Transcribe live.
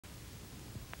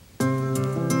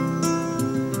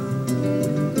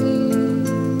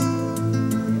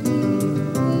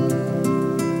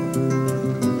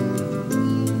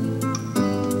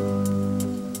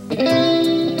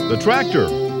tractor,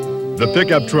 the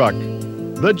pickup truck,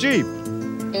 the Jeep.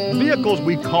 Vehicles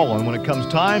we call on when it comes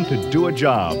time to do a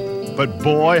job. But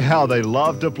boy, how they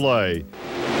love to play.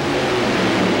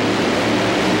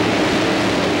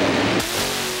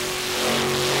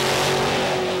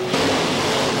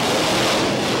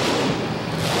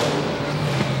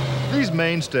 These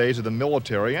mainstays of the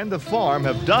military and the farm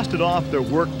have dusted off their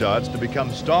work duds to become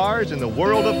stars in the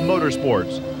world of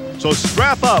motorsports. So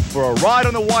strap up for a ride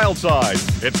on the wild side.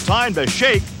 It's time to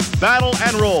shake, battle,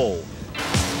 and roll.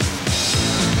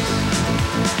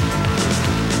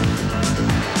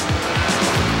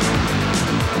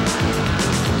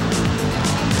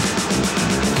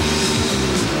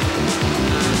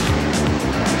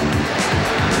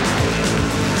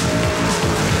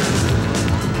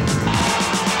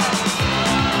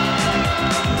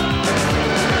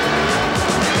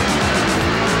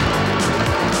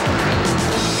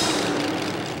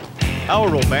 Our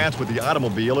romance with the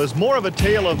automobile is more of a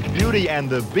tale of Beauty and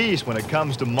the Beast when it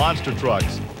comes to monster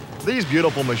trucks. These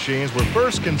beautiful machines were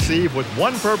first conceived with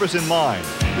one purpose in mind: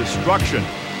 destruction,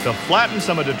 to flatten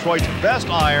some of Detroit's best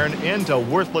iron into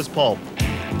worthless pulp.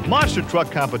 Monster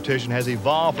truck competition has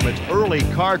evolved from its early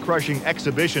car-crushing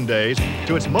exhibition days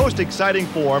to its most exciting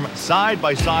form,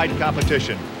 side-by-side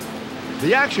competition.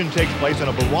 The action takes place on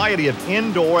a variety of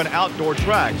indoor and outdoor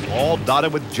tracks, all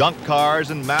dotted with junk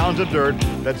cars and mounds of dirt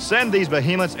that send these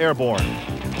behemoths airborne.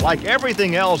 Like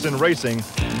everything else in racing,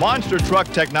 monster truck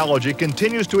technology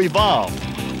continues to evolve.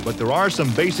 But there are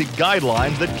some basic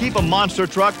guidelines that keep a monster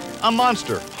truck a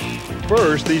monster.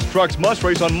 First, these trucks must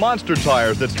race on monster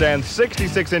tires that stand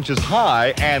 66 inches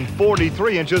high and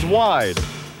 43 inches wide.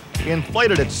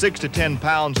 Inflated at 6 to 10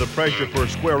 pounds of pressure per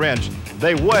square inch,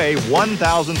 they weigh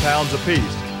 1,000 pounds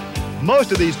apiece.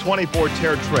 Most of these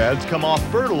 24-tare treads come off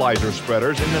fertilizer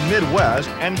spreaders in the Midwest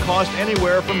and cost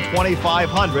anywhere from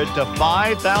 $2,500 to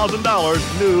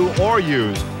 $5,000 new or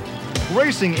used.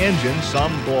 Racing engines,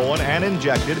 some blown and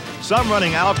injected, some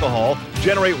running alcohol,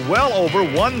 generate well over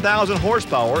 1,000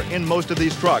 horsepower in most of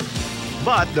these trucks.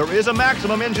 But there is a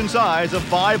maximum engine size of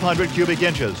 500 cubic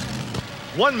inches.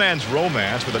 One man's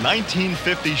romance with a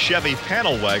 1950 Chevy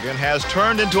panel wagon has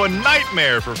turned into a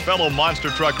nightmare for fellow monster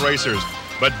truck racers.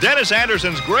 But Dennis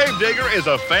Anderson's Gravedigger is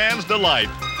a fan's delight.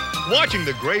 Watching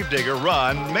the Gravedigger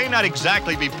run may not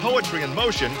exactly be poetry in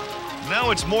motion.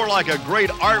 No, it's more like a great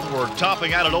artwork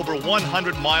topping out at over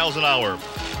 100 miles an hour.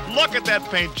 Look at that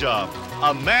paint job.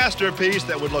 A masterpiece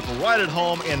that would look right at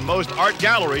home in most art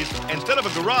galleries instead of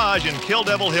a garage in Kill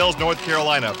Devil Hills, North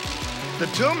Carolina. The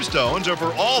tombstones are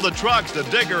for all the trucks the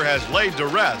digger has laid to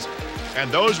rest. And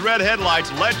those red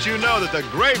headlights let you know that the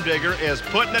Gravedigger is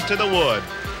putting it to the wood.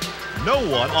 No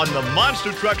one on the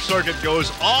monster truck circuit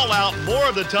goes all out more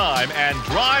of the time and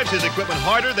drives his equipment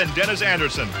harder than Dennis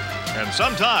Anderson. And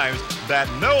sometimes that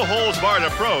no-holds-barred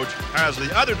approach has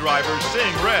the other drivers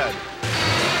seeing red.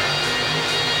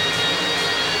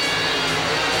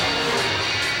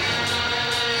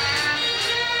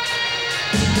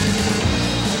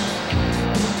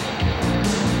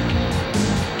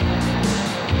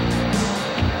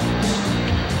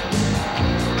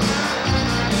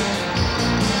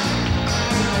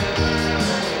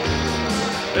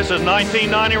 This is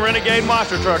 1990 Renegade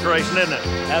monster truck racing, isn't it?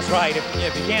 That's right.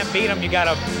 If you can't beat them, you got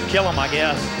to kill them, I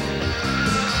guess.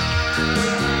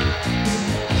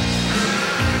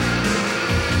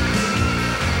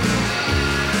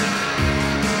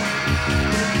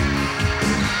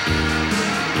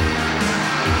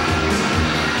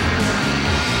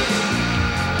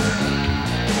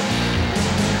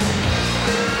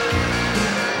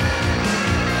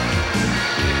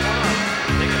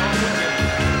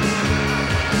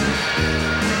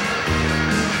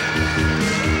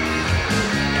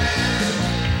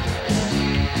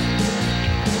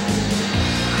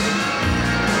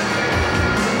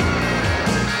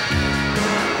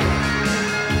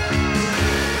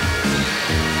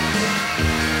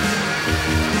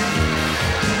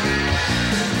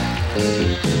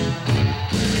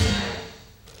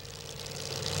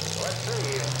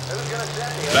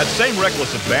 That same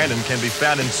reckless abandon can be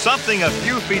found in something a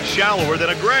few feet shallower than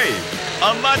a grave,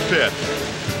 a mud pit.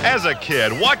 As a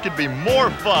kid, what could be more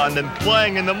fun than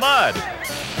playing in the mud?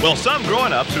 Well, some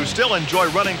grown-ups who still enjoy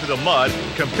running through the mud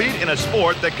compete in a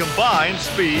sport that combines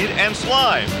speed and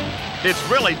slime. It's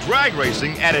really drag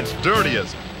racing at its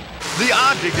dirtiest. The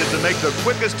object is to make the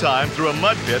quickest time through a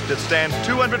mud pit that stands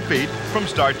 200 feet from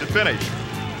start to finish.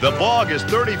 The bog is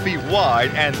 30 feet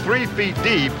wide and 3 feet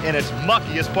deep in its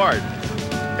muckiest part.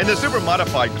 In the super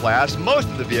modified class, most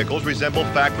of the vehicles resemble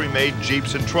factory-made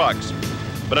Jeeps and trucks.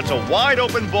 But it's a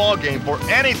wide-open ball game for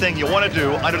anything you want to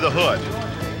do under the hood.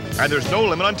 And there's no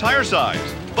limit on tire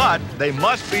size. but they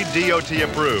must be DOT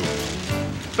approved.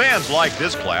 Fans like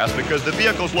this class because the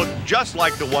vehicles look just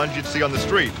like the ones you'd see on the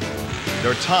street.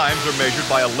 Their times are measured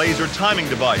by a laser timing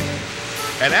device.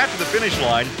 And after the finish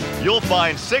line, you'll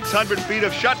find 600 feet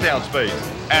of shutdown space.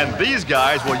 And these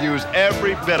guys will use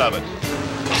every bit of it.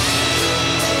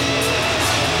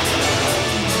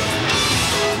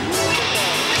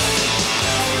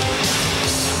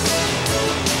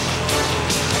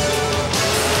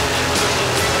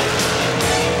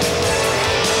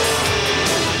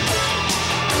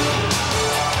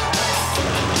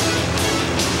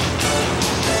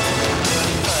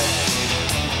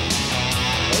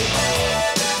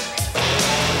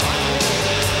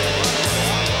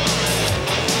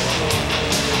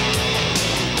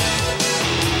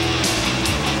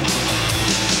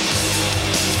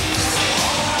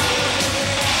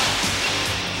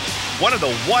 One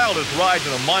of the wildest rides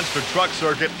in the monster truck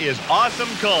circuit is Awesome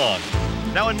Kong.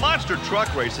 Now in monster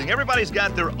truck racing, everybody's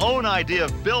got their own idea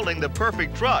of building the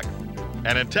perfect truck.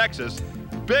 And in Texas,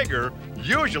 bigger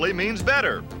usually means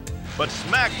better. But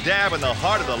smack dab in the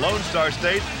heart of the Lone Star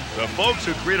State, the folks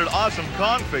who created Awesome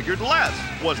Kong figured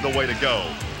less was the way to go.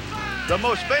 The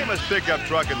most famous pickup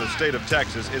truck in the state of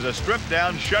Texas is a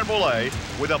stripped-down Chevrolet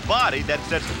with a body that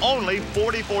sits only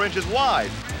 44 inches wide.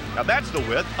 Now that's the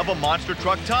width of a monster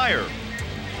truck tire.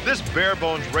 This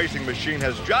bare-bones racing machine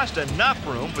has just enough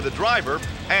room for the driver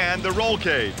and the roll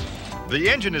cage. The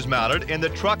engine is mounted in the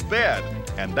truck bed,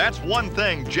 and that's one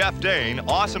thing Jeff Dane,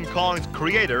 Awesome Kong's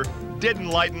creator, didn't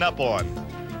lighten up on.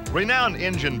 Renowned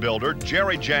engine builder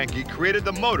Jerry Janke created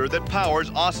the motor that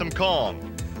powers Awesome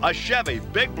Kong, a Chevy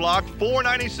big block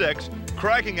 496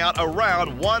 cranking out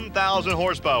around 1,000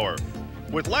 horsepower.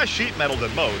 With less sheet metal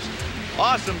than most,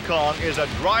 Awesome Kong is a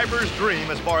driver's dream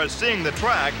as far as seeing the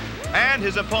track and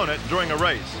his opponent during a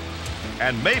race.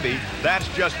 And maybe that's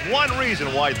just one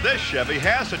reason why this Chevy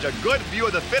has such a good view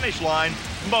of the finish line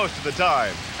most of the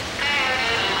time.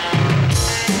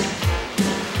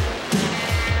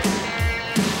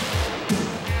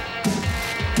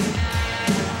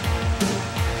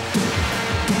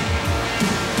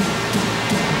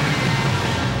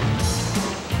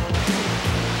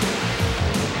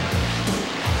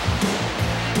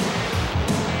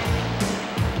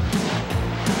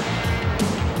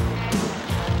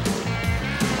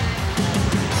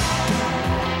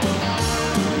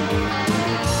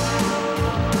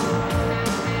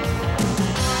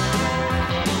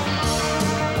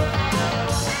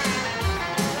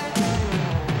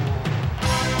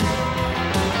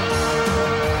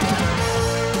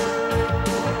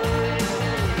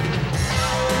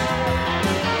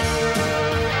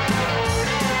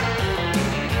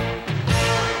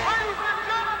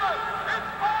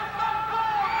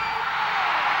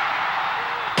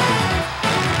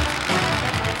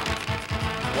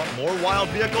 More wild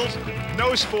vehicles?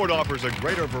 No sport offers a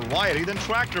greater variety than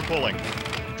tractor pulling.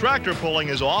 Tractor pulling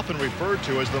is often referred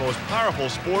to as the most powerful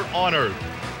sport on earth.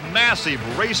 Massive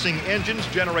racing engines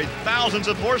generate thousands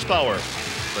of horsepower.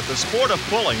 But the sport of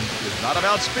pulling is not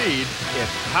about speed,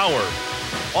 it's power.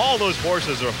 All those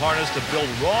horses are harnessed to build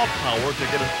raw power to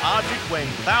get an object weighing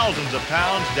thousands of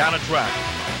pounds down a track.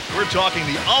 We're talking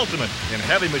the ultimate in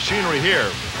heavy machinery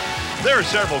here. There are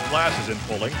several classes in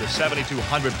pulling: the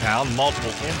 7,200-pound multiple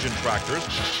engine tractors,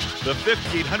 the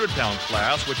 5,800-pound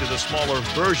class, which is a smaller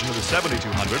version of the 7,200,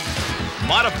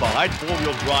 modified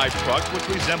four-wheel drive trucks, which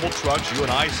resemble trucks you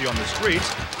and I see on the streets,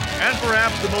 and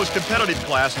perhaps the most competitive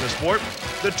class in the sport,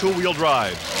 the two-wheel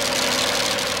drive.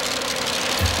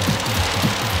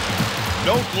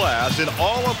 No class in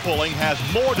all of pulling has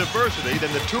more diversity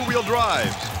than the two-wheel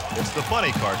drives. It's the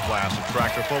funny car class of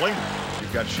tractor pulling.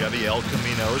 You've got Chevy El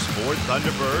Caminos, Ford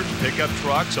Thunderbirds, pickup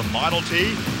trucks, a Model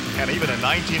T, and even a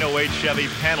 1908 Chevy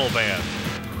panel van.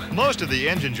 Most of the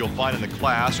engines you'll find in the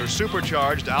class are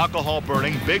supercharged,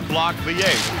 alcohol-burning, big block V8.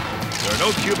 There are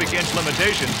no cubic inch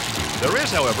limitations. There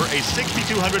is, however, a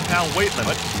 6,200-pound weight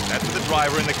limit. That's for the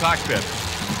driver in the cockpit.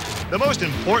 The most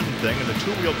important thing in the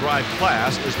two-wheel drive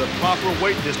class is the proper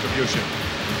weight distribution.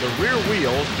 The rear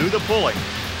wheels do the pulling,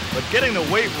 but getting the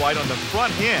weight right on the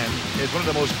front end is one of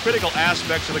the most critical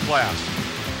aspects of the class.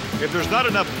 If there's not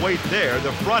enough weight there,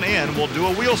 the front end will do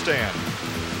a wheel stand.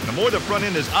 The more the front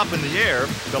end is up in the air,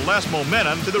 the less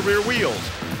momentum to the rear wheels.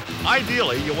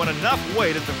 Ideally, you want enough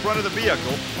weight at the front of the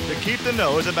vehicle to keep the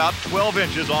nose about 12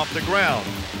 inches off the ground.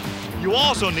 You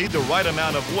also need the right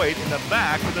amount of weight in the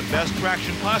back for the best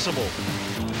traction possible.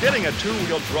 Getting a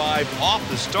two-wheel drive off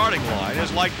the starting line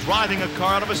is like driving a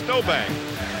car out of a snowbank.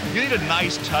 You need a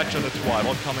nice touch on the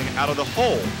throttle coming out of the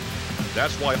hole.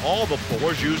 That's why all the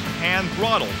pullers use hand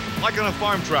throttle, like on a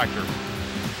farm tractor.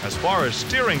 As far as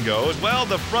steering goes, well,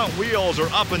 the front wheels are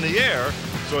up in the air,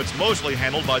 so it's mostly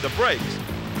handled by the brakes.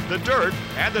 The dirt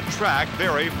and the track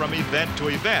vary from event to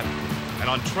event, and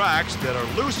on tracks that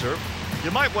are looser,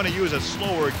 you might want to use a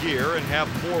slower gear and have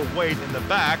more weight in the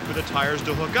back for the tires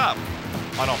to hook up.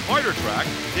 On a harder track,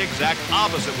 the exact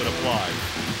opposite would apply.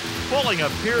 Pulling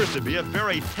appears to be a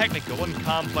very technical and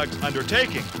complex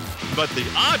undertaking, but the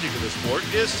object of the sport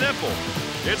is simple.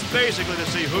 It's basically to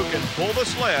see who can pull the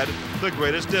sled the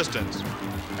greatest distance.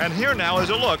 And here now is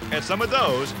a look at some of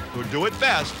those who do it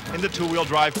best in the two-wheel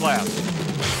drive class.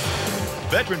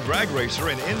 Veteran drag racer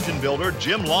and engine builder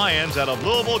Jim Lyons out of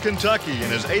Louisville, Kentucky in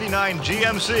his '89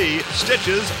 GMC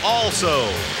stitches also.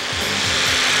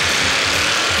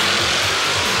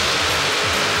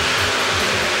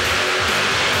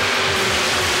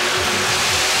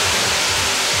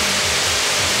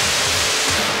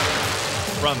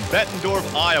 From Bettendorf,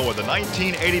 Iowa, the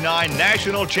 1989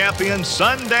 national champion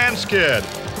Sundance Kid.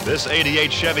 This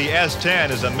 '88 Chevy S10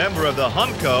 is a member of the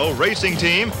Humco racing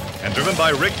team and driven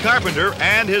by Rick Carpenter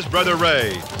and his brother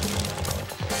Ray.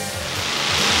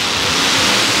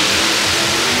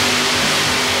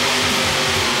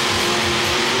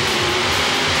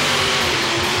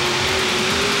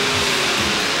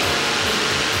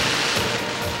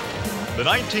 The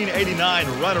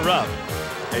 1989 runner-up,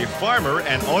 a farmer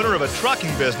and owner of a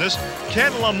trucking business,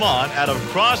 Ken Lamont out of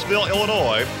Crossville,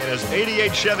 Illinois, in his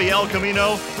 '88 Chevy El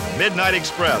Camino Midnight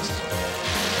Express.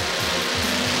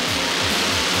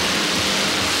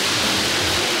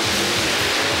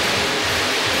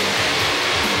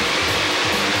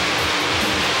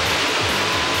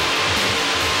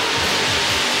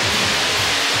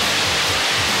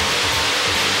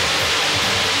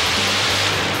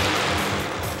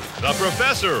 The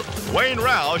Professor, Wayne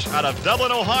Roush out of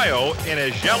Dublin, Ohio, in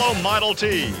his yellow Model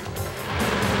T.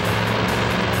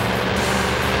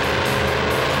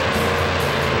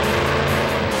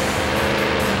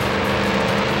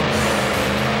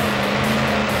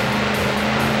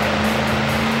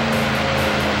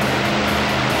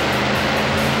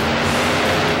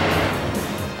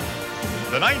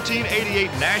 The 1988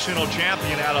 national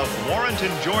champion out of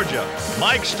Warrenton, Georgia,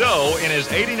 Mike Stowe in his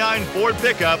 '89 Ford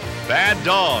pickup, Bad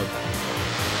Dog.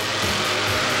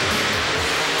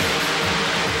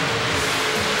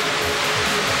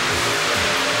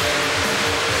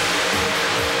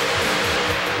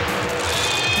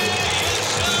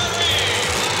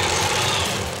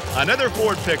 Another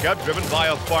Ford pickup driven by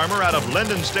a farmer out of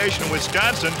Linden Station,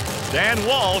 Wisconsin, Dan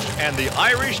Walsh and the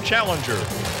Irish Challenger.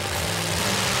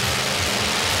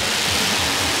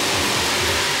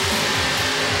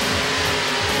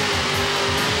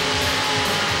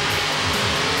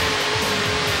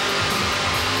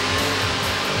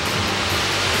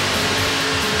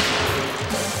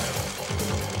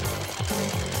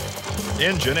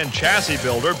 Engine and chassis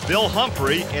builder Bill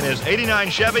Humphrey in his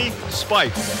 '89 Chevy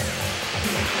Spike.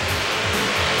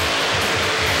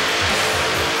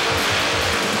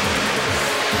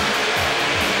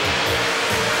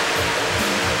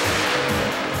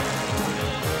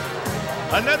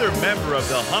 Another member of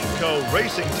the Humco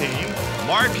racing team,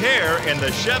 Mark Hare in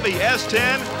the Chevy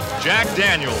S10, Jack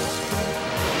Daniels.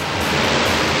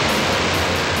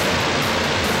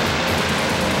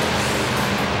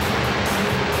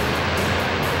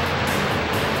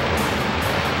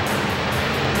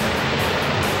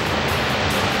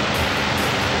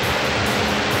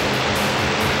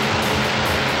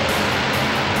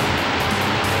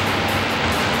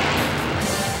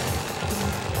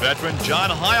 Veteran John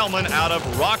Heilman out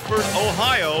of Rockford,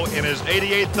 Ohio in his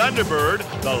 '88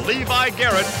 Thunderbird, the Levi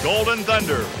Garrett Golden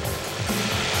Thunder.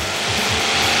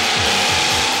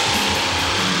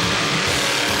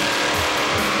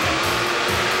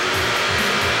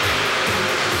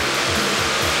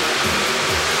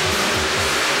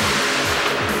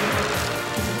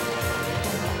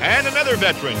 And another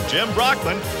veteran, Jim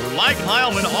Brockman, who like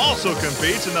Heilman also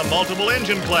competes in the multiple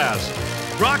engine class.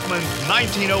 Brockman's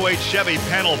 1908 Chevy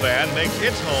panel van makes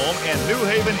its home in New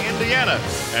Haven, Indiana,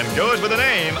 and goes by the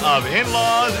name of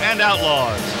In-Laws and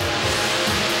Outlaws.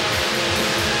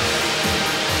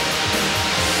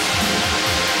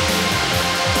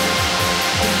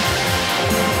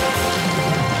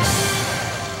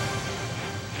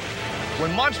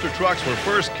 When monster trucks were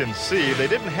first conceived, they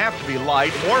didn't have to be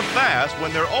light or fast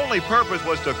when their only purpose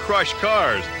was to crush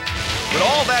cars. But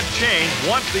all that changed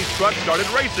once these trucks started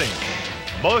racing.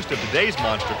 Most of today's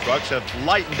monster trucks have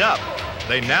lightened up.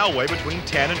 They now weigh between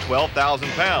 10 and 12,000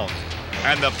 pounds.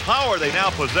 And the power they now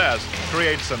possess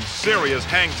creates some serious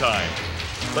hang time.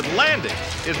 But landing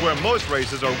is where most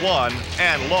races are won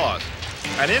and lost.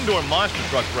 An indoor monster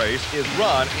truck race is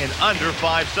run in under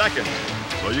 5 seconds.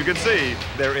 So you can see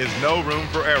there is no room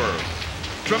for error.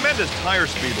 Tremendous tire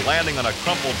speed landing on a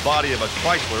crumpled body of a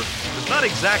Chrysler does not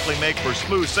exactly make for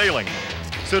smooth sailing.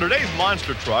 So today's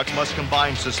monster trucks must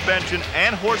combine suspension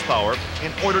and horsepower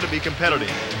in order to be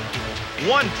competitive.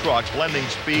 One truck blending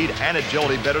speed and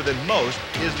agility better than most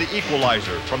is the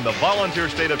Equalizer from the volunteer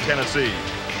state of Tennessee.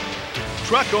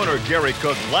 Truck owner Gary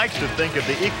Cook likes to think of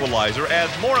the Equalizer as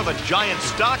more of a giant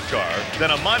stock car than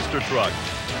a monster truck.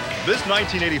 This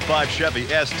 1985 Chevy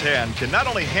S10 can not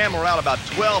only hammer out about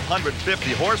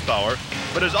 1,250 horsepower,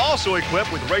 but is also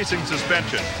equipped with racing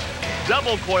suspension.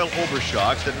 Double coil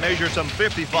overshocks that measure some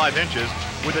 55 inches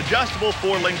with adjustable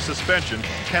 4-link suspension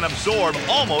can absorb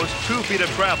almost 2 feet of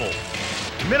travel.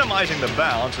 Minimizing the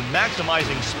bounce and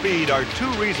maximizing speed are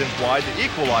two reasons why the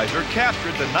Equalizer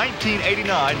captured the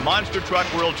 1989 Monster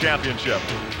Truck World Championship.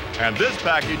 And this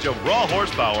package of raw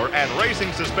horsepower and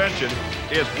racing suspension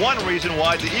is one reason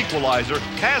why the Equalizer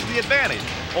has the advantage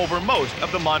over most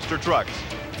of the monster trucks.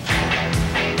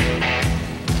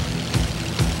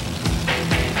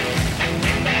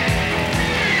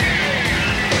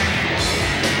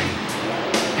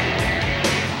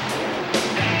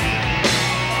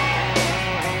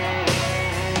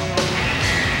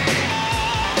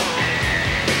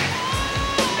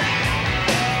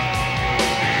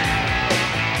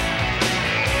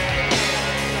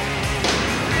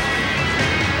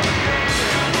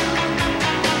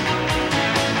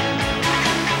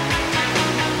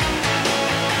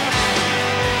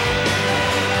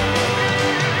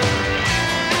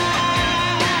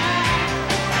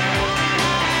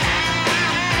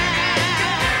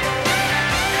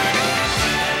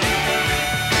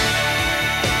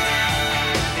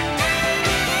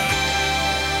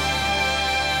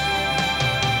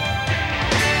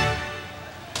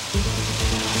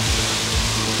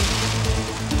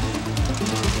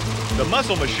 The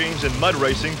muscle machines in mud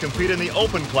racing compete in the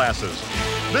open classes.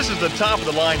 This is the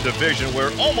top-of-the-line division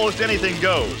where almost anything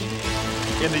goes.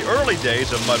 In the early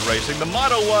days of mud racing, the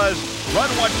motto was, run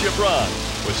what you run,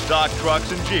 with stock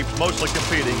trucks and Jeeps mostly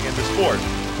competing in the sport.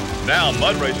 Now,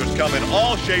 mud racers come in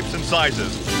all shapes and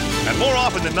sizes. And more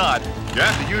often than not, you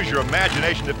have to use your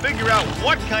imagination to figure out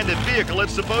what kind of vehicle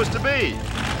it's supposed to be.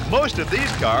 Most of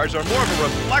these cars are more of a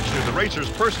reflection of the racer's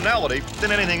personality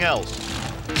than anything else.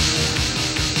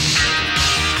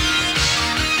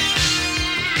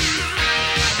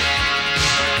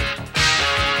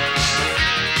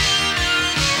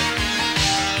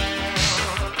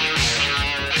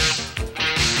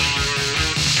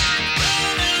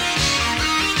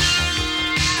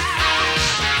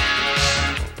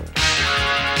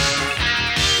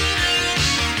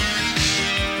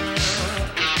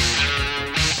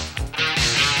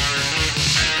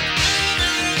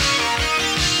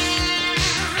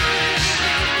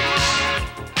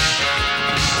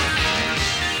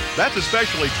 That's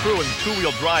especially true in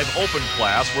two-wheel drive open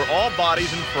class where all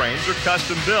bodies and frames are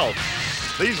custom built.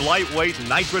 These lightweight,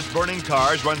 nitrous-burning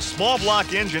cars run small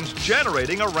block engines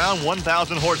generating around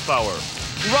 1,000 horsepower.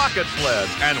 Rocket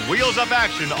sleds and wheels-up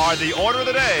action are the order of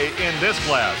the day in this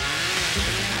class.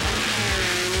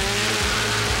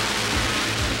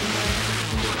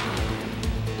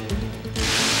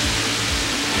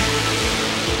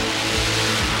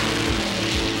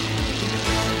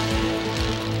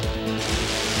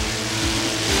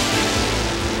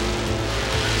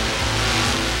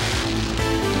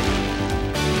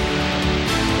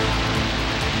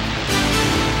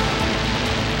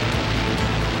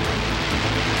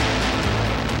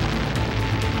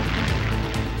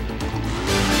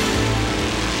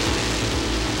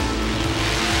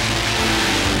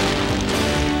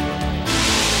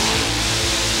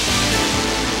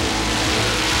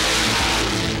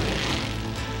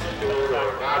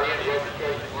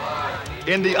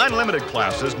 In the unlimited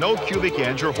classes, no cubic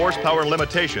inch or horsepower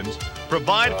limitations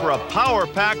provide for a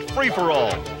power-packed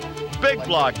free-for-all. Big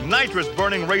block,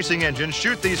 nitrous-burning racing engines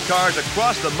shoot these cars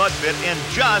across the mud pit in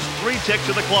just 3 ticks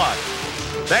of the clock.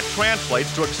 That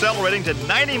translates to accelerating to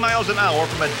 90 miles an hour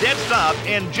from a dead stop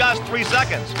in just 3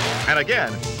 seconds. And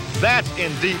again, that's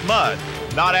in deep mud,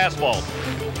 not asphalt.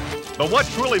 But what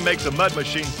truly makes a mud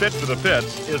machine fit for the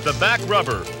pits is the back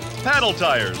rubber, paddle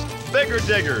tires, bigger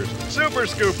diggers, super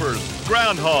scoopers,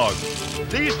 groundhogs.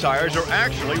 These tires are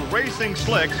actually racing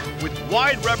slicks with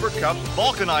wide rubber cups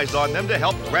vulcanized on them to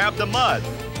help grab the mud.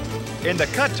 In the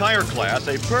cut tire class,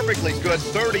 a perfectly good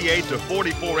 38 to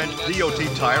 44-inch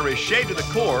DOT tire is shaped to the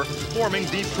core, forming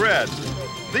deep treads.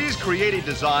 These creative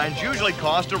designs usually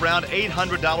cost around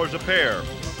 $800 a pair.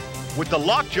 With the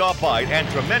lockjaw bite and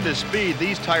tremendous speed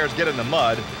these tires get in the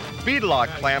mud, beadlock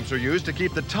clamps are used to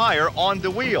keep the tire on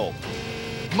the wheel.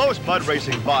 Most mud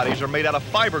racing bodies are made out of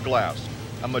fiberglass.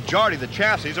 A majority of the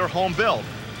chassis are home built,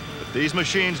 but these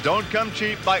machines don't come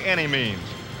cheap by any means.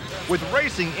 With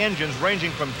racing engines ranging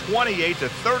from $28,000 to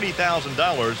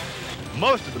 $30,000,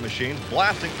 most of the machines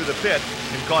blasting through the pit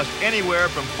can cost anywhere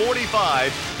from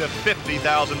 $45,000 to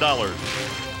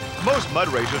 $50,000. Most mud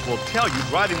racers will tell you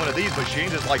driving one of these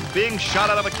machines is like being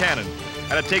shot out of a cannon,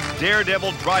 and it takes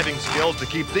daredevil driving skills to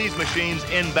keep these machines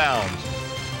in bounds.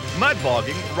 Mud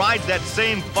bogging rides that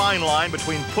same fine line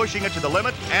between pushing it to the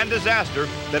limit and disaster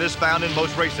that is found in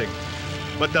most racing.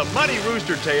 But the muddy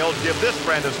rooster tails give this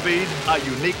brand of speed a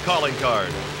unique calling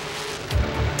card.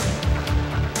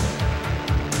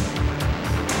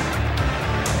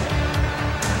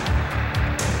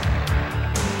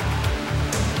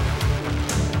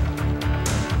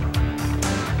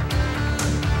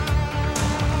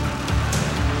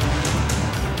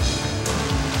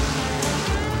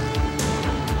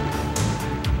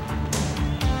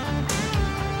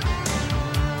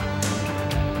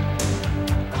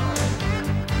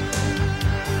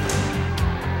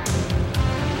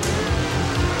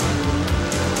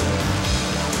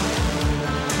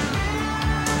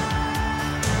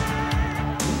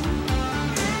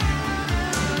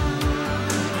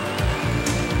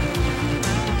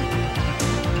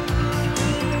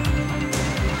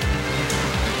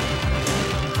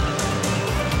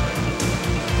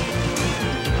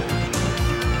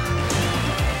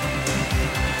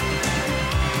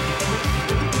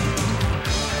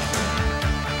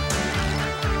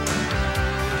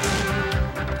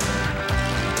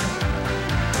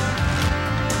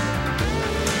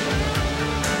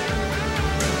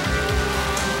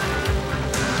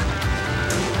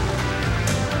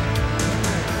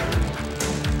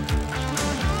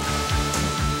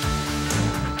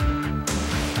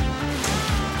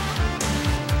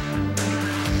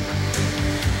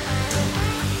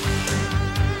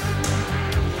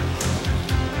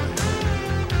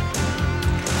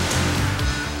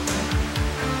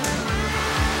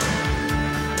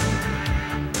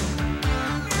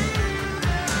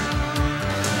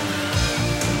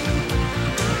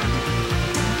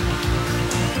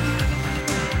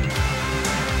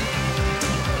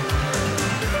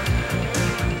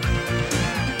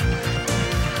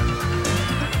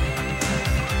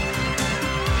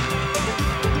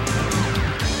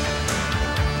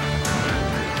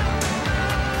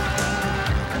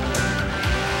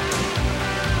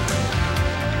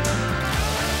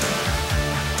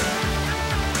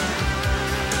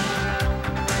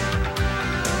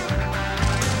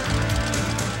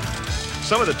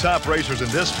 Some of the top racers in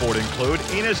this sport include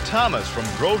Enos Thomas from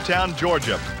Grovetown,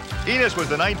 Georgia. Enos was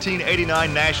the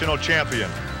 1989 national champion.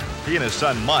 He and his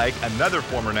son Mike, another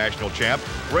former national champ,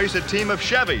 race a team of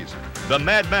Chevys, the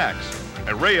Mad Max,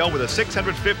 a rail with a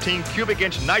 615 cubic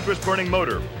inch nitrous burning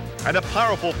motor, and a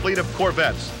powerful fleet of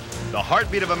Corvettes, the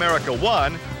Heartbeat of America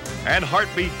 1 and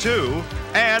Heartbeat 2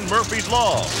 and Murphy's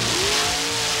Law.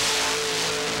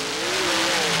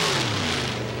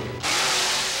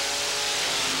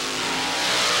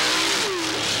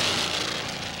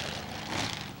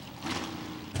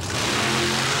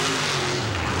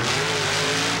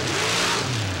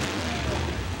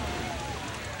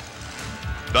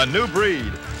 The new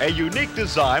breed, a unique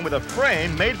design with a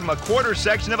frame made from a quarter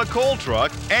section of a coal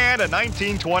truck and a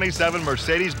 1927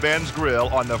 Mercedes-Benz grille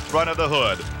on the front of the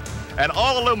hood. An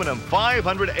all-aluminum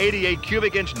 588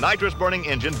 cubic inch nitrous burning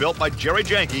engine built by Jerry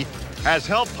Janke has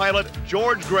helped pilot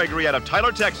George Gregory out of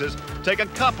Tyler, Texas, take a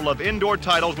couple of indoor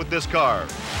titles with this car.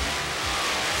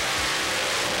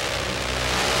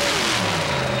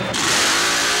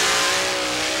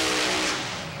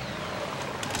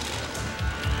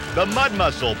 The Mud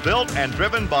Muscle, built and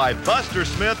driven by Buster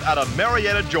Smith out of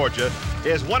Marietta, Georgia,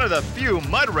 is one of the few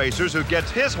mud racers who gets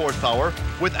his horsepower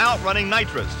without running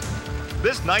nitrous.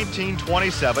 This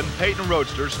 1927 Peyton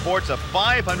Roadster sports a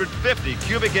 550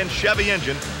 cubic inch Chevy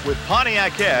engine with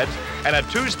Pontiac heads and a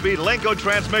 2-speed Lenco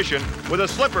transmission with a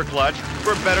slipper clutch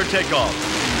for better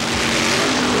takeoff.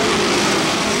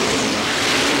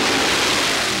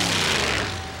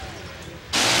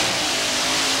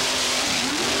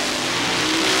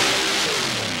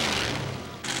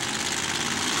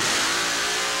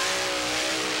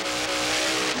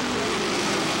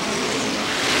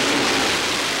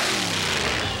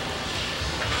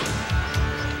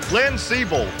 Glenn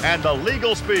Siebel and the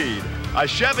Legal Speed, a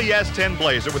Chevy S10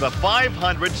 Blazer with a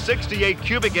 568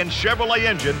 cubic inch Chevrolet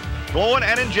engine blown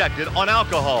and injected on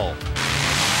alcohol.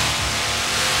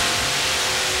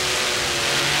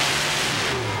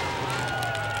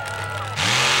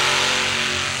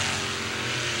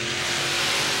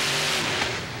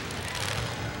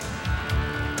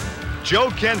 Joe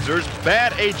Kinzer's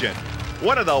Bad Agent,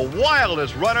 one of the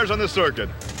wildest runners on the circuit.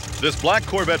 This black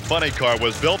Corvette funny car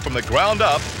was built from the ground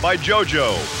up by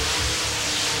JoJo.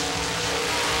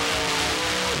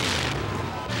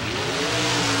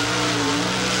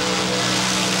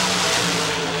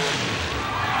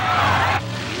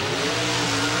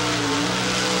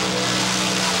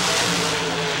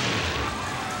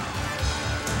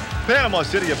 Panama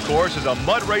City, of course, is a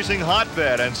mud racing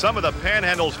hotbed, and some of the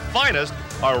Panhandle's finest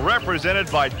are represented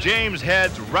by James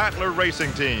Head's Rattler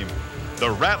racing team.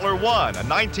 The Rattler 1, a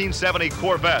 1970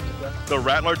 Corvette. The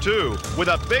Rattler 2, with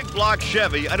a big block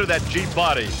Chevy under that Jeep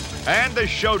body. And the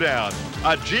Showdown,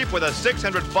 a Jeep with a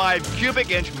 605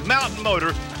 cubic inch mountain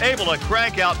motor able to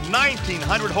crank out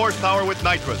 1,900 horsepower with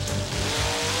nitrous.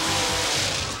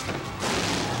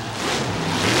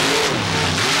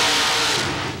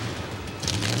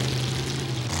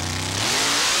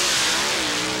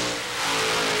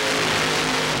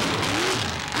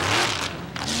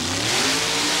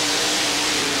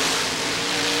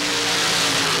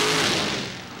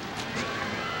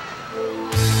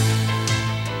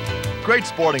 Great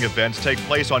sporting events take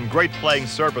place on great playing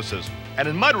surfaces, and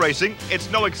in mud racing, it's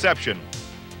no exception.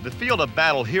 The field of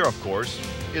battle here, of course,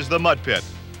 is the mud pit.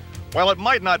 While it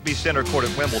might not be center court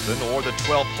at Wimbledon or the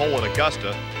 12th hole at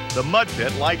Augusta, the mud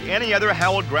pit, like any other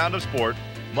hallowed ground of sport,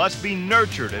 must be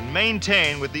nurtured and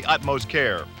maintained with the utmost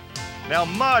care. Now,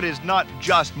 mud is not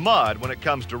just mud when it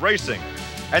comes to racing.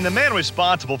 And the man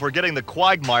responsible for getting the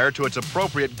quagmire to its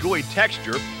appropriate gooey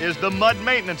texture is the mud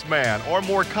maintenance man, or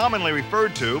more commonly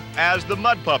referred to as the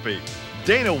mud puppy.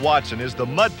 Dana Watson is the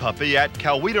mud puppy at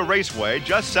Coweta Raceway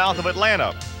just south of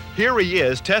Atlanta. Here he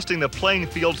is testing the playing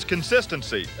field's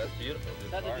consistency. That's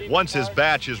beautiful. Once his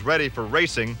batch is ready for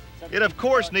racing, it of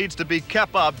course needs to be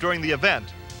kept up during the event.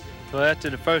 Well, after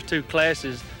the first two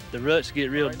classes, the ruts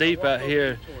get real deep out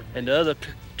here, and the other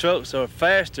trucks are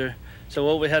faster. So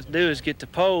what we have to do is get the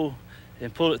pole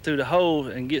and pull it through the hole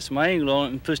and get some angle on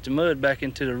it and push the mud back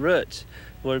into the ruts,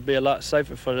 where it'd be a lot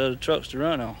safer for the other trucks to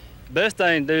run on. Best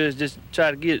thing to do is just try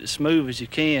to get it as smooth as you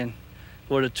can,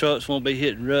 where the trucks won't be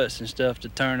hitting ruts and stuff to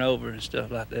turn over and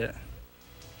stuff like that.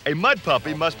 A mud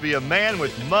puppy must be a man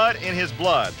with mud in his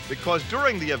blood, because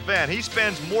during the event he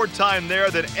spends more time there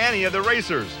than any of the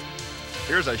racers.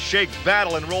 Here's a shake,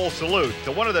 battle, and roll salute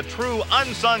to one of the true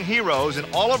unsung heroes in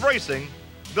all of racing,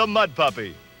 the mud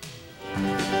puppy.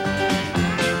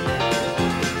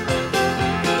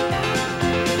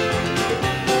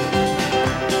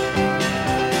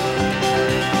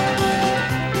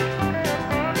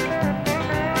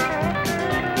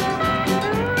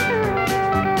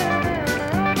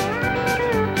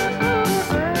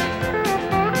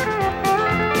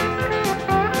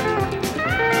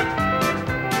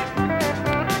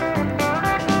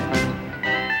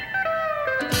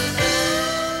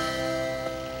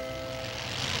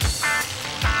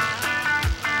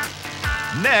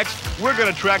 Next, we're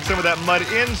going to track some of that mud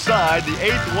inside the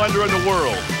eighth wonder in the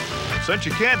world. Since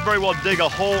you can't very well dig a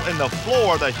hole in the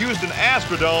floor of the Houston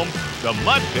Astrodome, the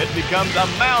mud pit becomes a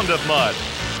mound of mud.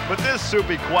 But this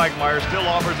soupy quagmire still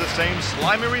offers the same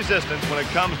slimy resistance when it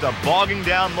comes to bogging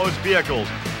down most vehicles,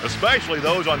 especially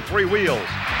those on three wheels.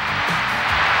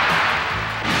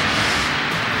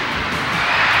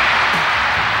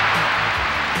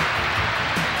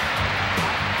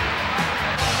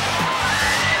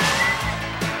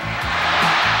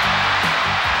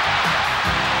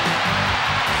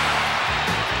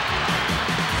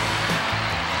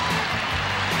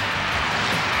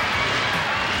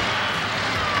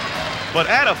 But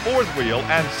add a fourth wheel,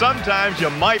 and sometimes you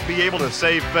might be able to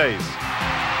save face.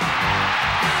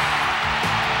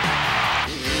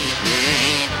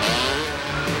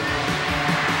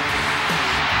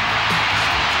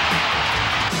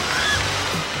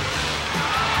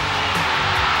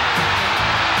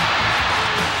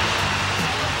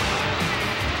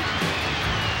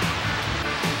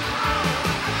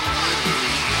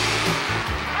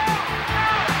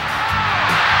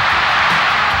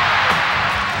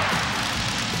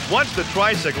 Once the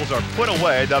tricycles are put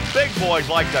away, the big boys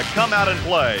like to come out and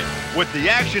play, with the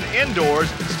action indoors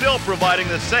still providing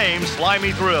the same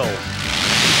slimy thrills.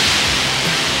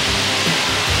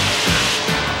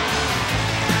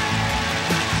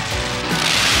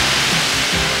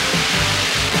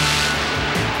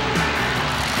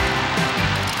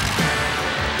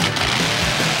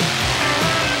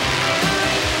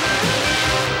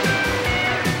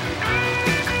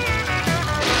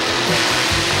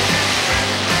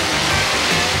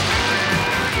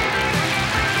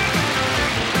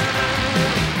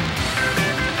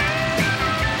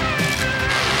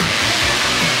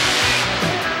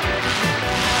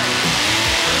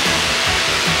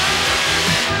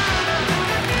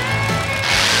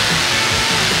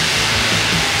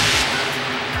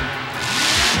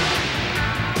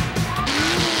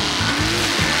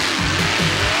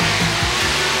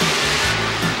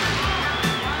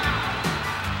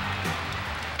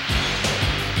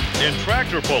 In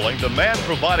tractor pulling, the man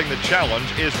providing the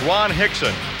challenge is Ron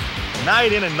Hickson.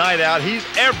 Night in and night out, he's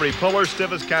every puller's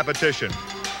stiffest competition.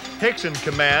 Hickson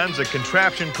commands a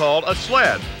contraption called a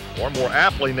sled, or more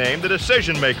aptly named the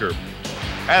decision maker.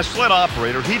 As sled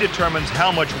operator, he determines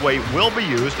how much weight will be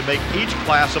used to make each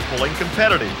class of pulling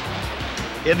competitive.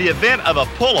 In the event of a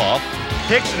pull-off,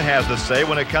 Hickson has the say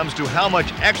when it comes to how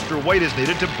much extra weight is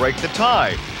needed to break the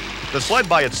tie. The sled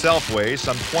by itself weighs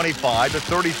some 25 to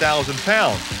 30,000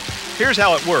 pounds. Here's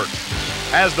how it works.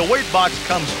 As the weight box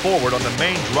comes forward on the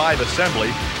main drive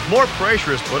assembly, more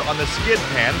pressure is put on the skid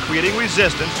pan, creating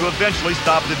resistance to eventually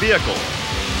stop the vehicle.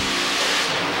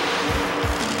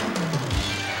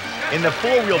 In the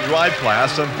four-wheel drive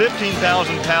class, some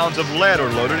 15,000 pounds of lead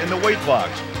are loaded in the weight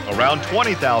box, around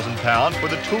 20,000 pounds for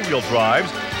the two-wheel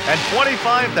drives, and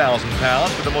 25,000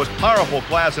 pounds for the most powerful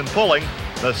class in pulling,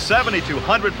 the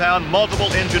 7,200-pound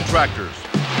multiple-engine tractors.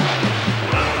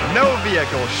 No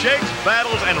vehicle shakes,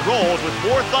 battles, and rolls with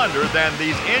more thunder than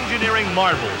these engineering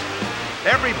marvels.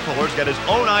 Every puller's got his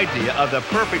own idea of the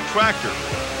perfect tractor,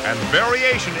 and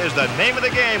variation is the name of the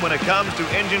game when it comes to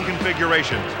engine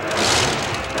configurations.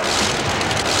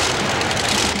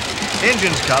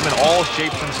 Engines come in all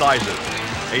shapes and sizes.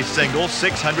 A single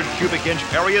 600 cubic inch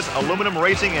Arias aluminum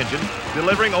racing engine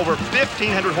delivering over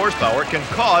 1,500 horsepower can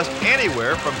cost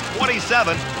anywhere from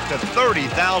 $27,000 to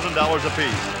 $30,000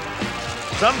 apiece.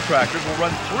 Some tractors will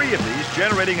run 3 of these,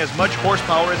 generating as much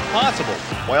horsepower as possible,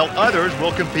 while others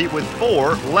will compete with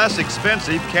 4 less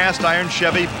expensive cast iron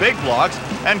Chevy big blocks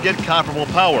and get comparable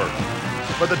power.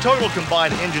 But the total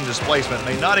combined engine displacement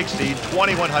may not exceed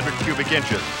 2,100 cubic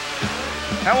inches.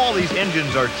 How all these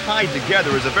engines are tied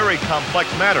together is a very complex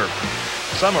matter.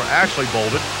 Some are actually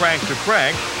bolted crank to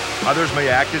crank, others may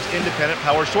act as independent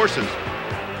power sources.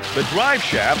 The drive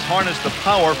shafts harness the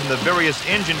power from the various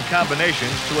engine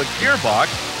combinations to a gearbox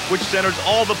which centers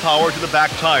all the power to the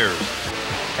back tires.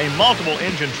 A multiple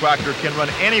engine tractor can run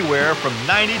anywhere from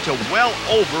 $90,000 to well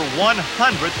over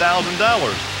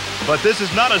 $100,000. But this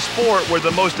is not a sport where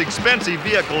the most expensive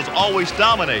vehicles always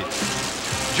dominate.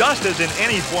 Just as in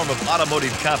any form of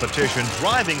automotive competition,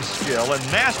 driving skill and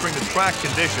mastering the track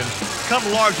conditions come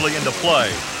largely into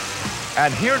play.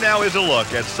 And here now is a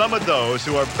look at some of those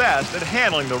who are best at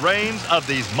handling the reins of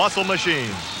these muscle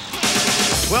machines.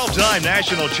 12-time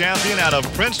national champion out of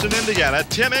Princeton, Indiana,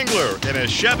 Tim Engler in his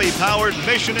Chevy-powered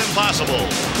Mission Impossible.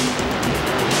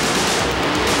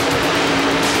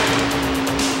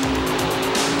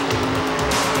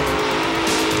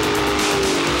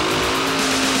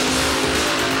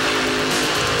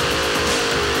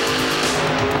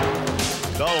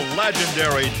 The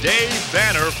legendary Dave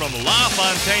Banner from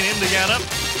LaFontaine, Indiana.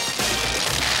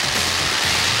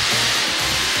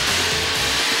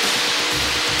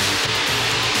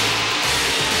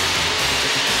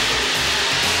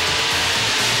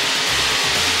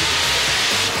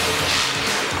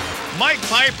 Mike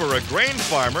Piper, a grain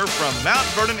farmer from Mount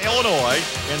Vernon, Illinois,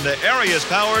 in the area's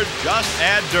powered Just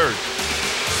Add Dirt.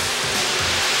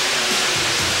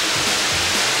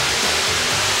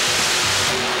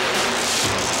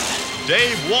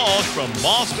 Dave Walsh from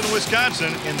Mauston,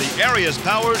 Wisconsin, in the area's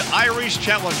powered Irish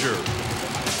Challenger.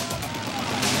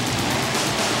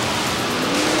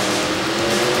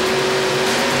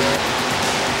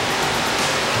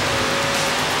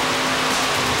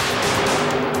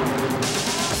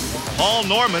 Paul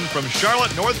Norman from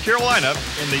Charlotte, North Carolina,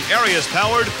 in the area's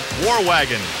powered War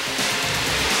Wagon.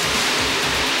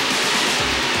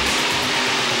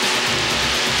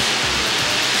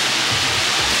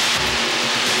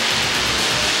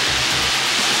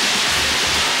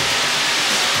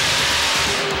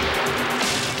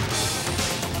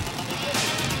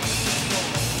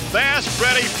 Fast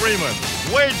Freddie Freeman,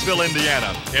 Wadesville,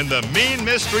 Indiana, in the Mean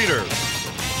Mistreater.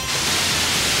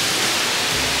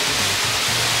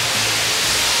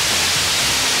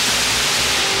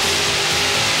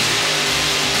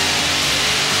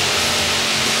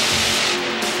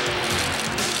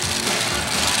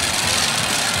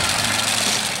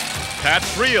 Pat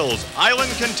Friels,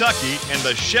 Island, Kentucky, in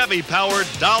the Chevy-powered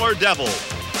Dollar Devil.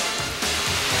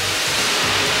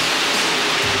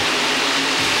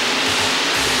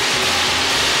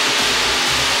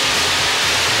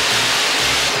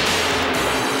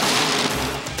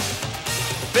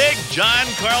 Big John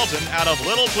Carlton out of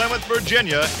Little Plymouth,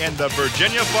 Virginia, in the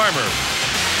Virginia Farmer.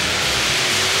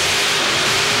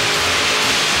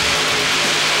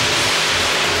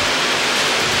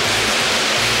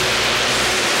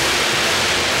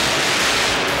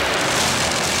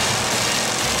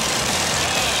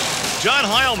 John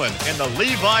Heilman in the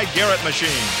Levi Garrett machine.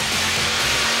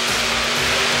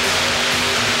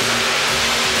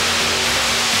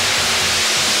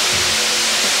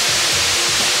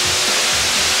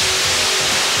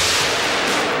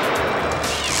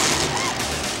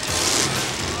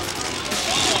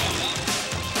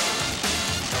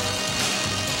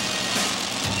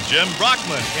 Jim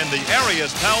Brockman in the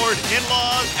area's powered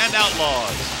In-Laws and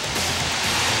Outlaws.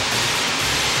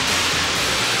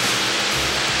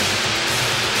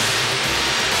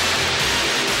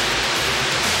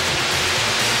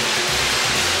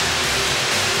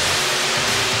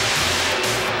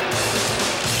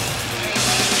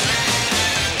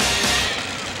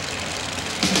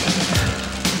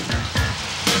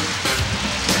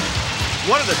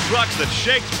 One of the trucks that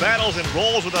shakes, battles, and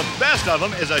rolls with the best of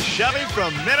them is a Chevy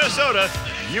from Minnesota,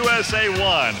 USA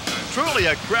 1. Truly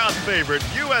a crowd favorite,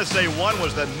 USA 1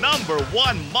 was the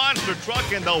 #1 monster truck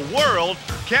in the world,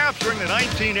 capturing the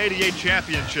 1988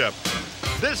 championship.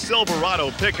 This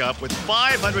Silverado pickup with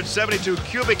 572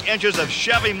 cubic inches of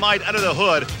Chevy might under the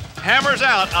hood hammers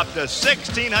out up to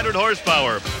 1,600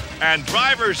 horsepower. And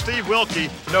driver Steve Wilkie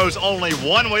knows only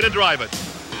one way to drive it.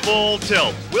 Full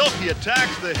tilt. Wilkie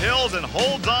attacks the hills and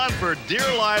holds on for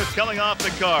dear life coming off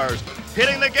the cars,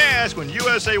 hitting the gas when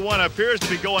USA 1 appears to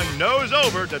be going nose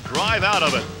over to drive out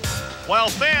of it. While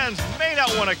fans may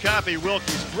not want to copy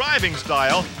Wilkie's driving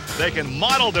style, they can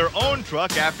model their own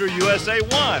truck after USA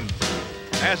 1.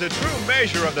 As a true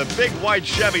measure of the big white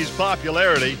Chevy's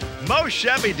popularity, most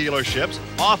Chevy dealerships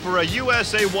offer a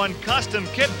USA 1 custom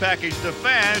kit package to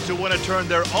fans who want to turn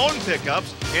their own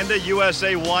pickups into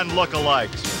USA 1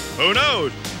 lookalikes. Who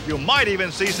knows? You might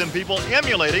even see some people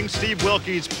emulating Steve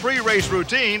Wilkie's pre-race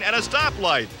routine at a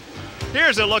stoplight.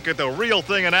 Here's a look at the real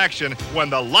thing in action when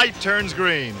the light turns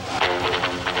green.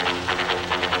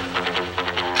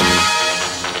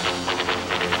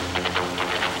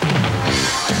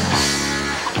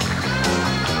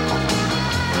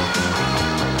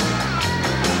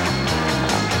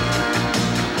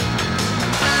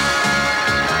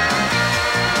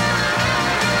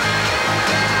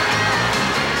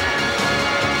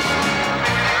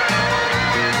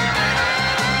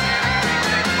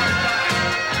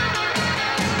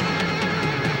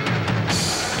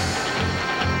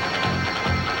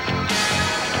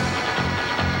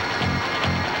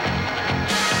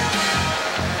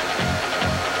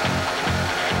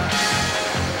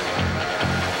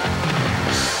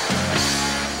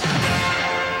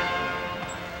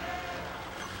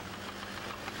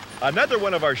 Another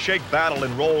one of our shake, battle,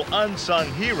 and roll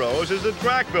unsung heroes is the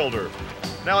track builder.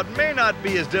 Now, it may not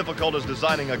be as difficult as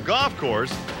designing a golf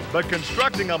course, but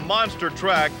constructing a monster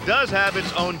track does have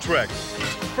its own tricks.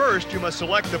 First, you must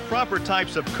select the proper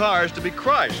types of cars to be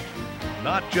crushed.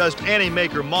 Not just any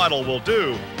make or model will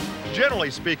do.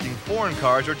 Generally speaking, foreign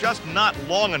cars are just not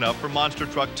long enough for monster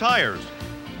truck tires.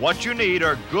 What you need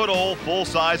are good old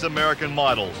full-size American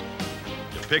models.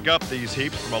 Pick up these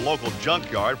heaps from a local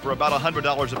junkyard for about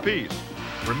 $100 a piece.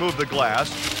 Remove the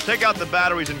glass, take out the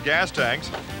batteries and gas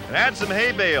tanks, and add some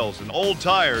hay bales and old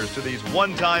tires to these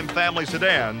one-time family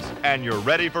sedans, and you're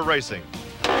ready for racing.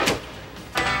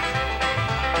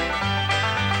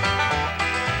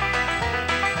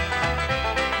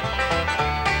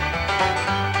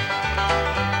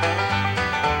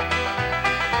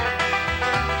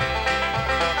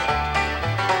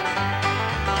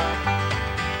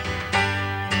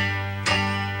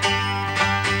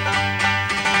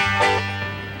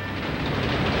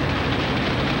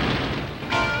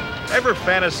 Ever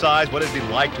fantasize what it'd be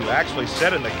like to actually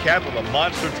sit in the cab of a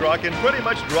monster truck and pretty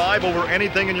much drive over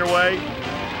anything in your way?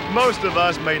 Most of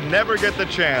us may never get the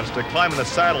chance to climb in the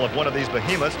saddle of one of these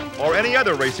behemoths, or any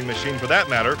other racing machine for that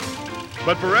matter.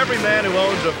 But for every man who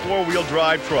owns a four-wheel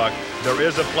drive truck, there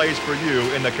is a place for you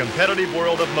in the competitive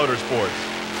world of motorsports.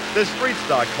 The street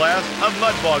stock class of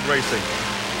mud bog racing.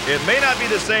 It may not be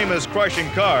the same as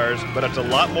crushing cars, but it's a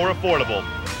lot more affordable.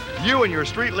 You and your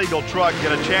street-legal truck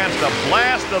get a chance to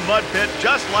blast the mud pit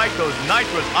just like those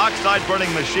nitrous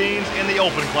oxide-burning machines in the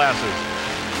open classes.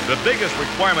 The biggest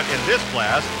requirement in this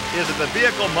class is that the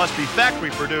vehicle must be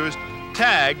factory-produced,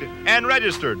 tagged, and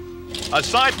registered.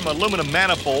 Aside from aluminum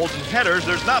manifolds and headers,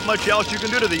 there's not much else you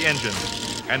can do to the engine.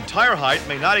 And tire height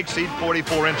may not exceed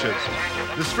 44 inches.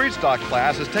 The street stock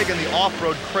class has taken the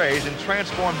off-road craze and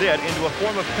transformed it into a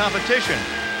form of competition.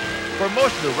 For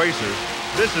most of the racers,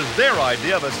 this is their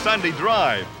idea of a Sunday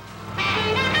drive.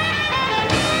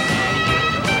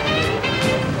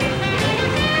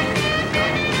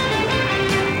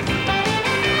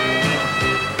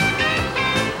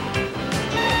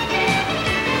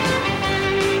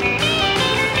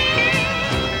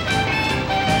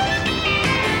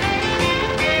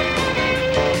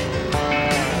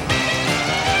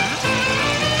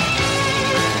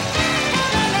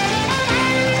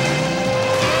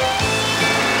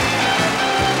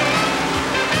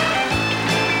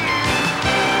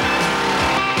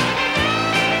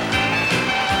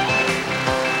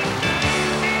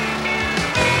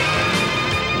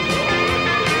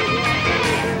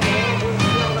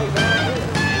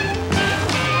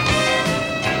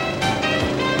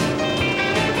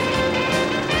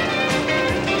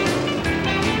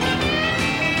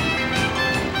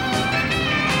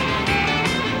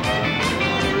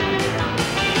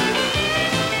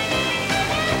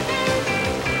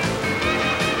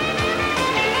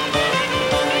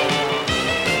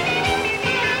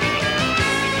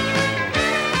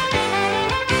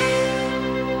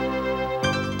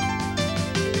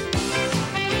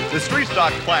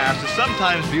 stock class is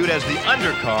sometimes viewed as the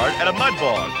undercard at a mud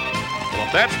bog. Well,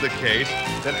 if that's the case,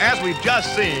 then as we've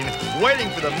just seen, waiting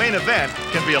for the main event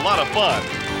can be a lot of fun.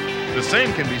 The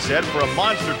same can be said for a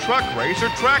monster truck race or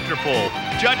tractor pull,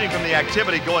 judging from the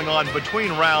activity going on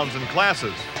between rounds and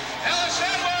classes.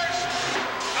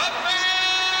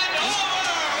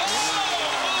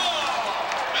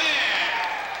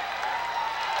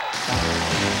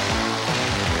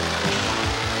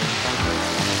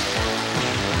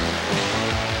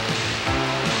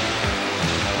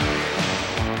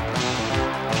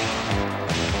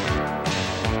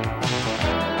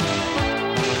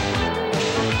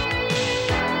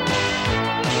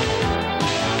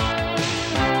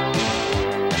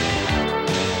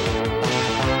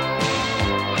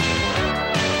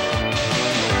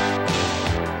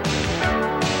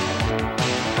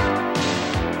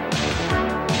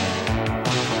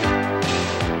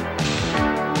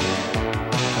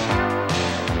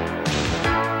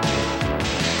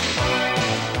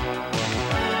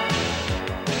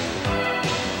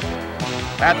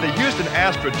 At the Houston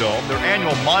Astrodome, their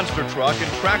annual monster truck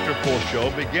and tractor pull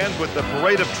show begins with the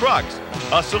parade of trucks,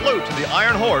 a salute to the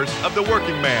iron horse of the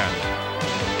working man.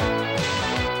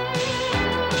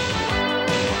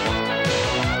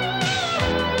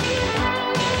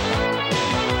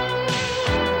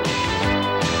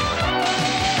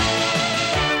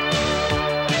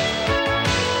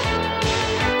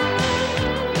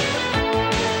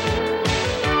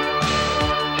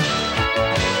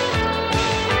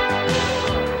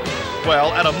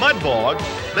 Well, at a mud bog,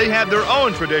 they had their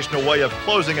own traditional way of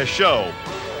closing a show.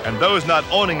 And those not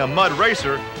owning a mud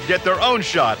racer get their own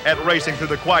shot at racing through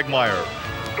the quagmire.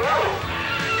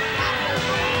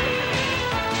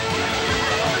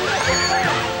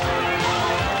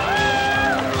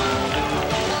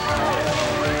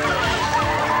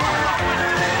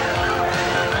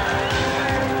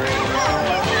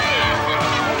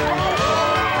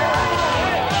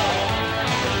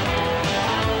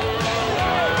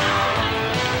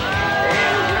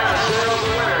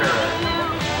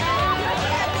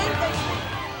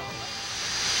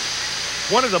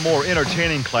 One of the more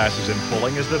entertaining classes in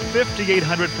pulling is the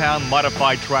 5,800-pound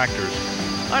modified tractors.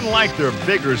 Unlike their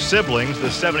bigger siblings, the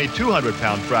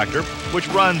 7,200-pound tractor, which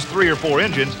runs 3 or 4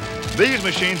 engines, these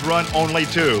machines run only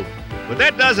 2. But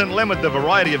that doesn't limit the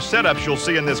variety of setups you'll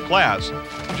see in this class.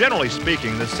 Generally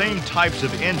speaking, the same types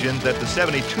of engines that the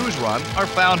 72s run are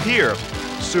found here.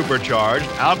 Supercharged,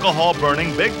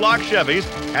 alcohol-burning big block Chevys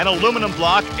and aluminum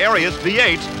block Arias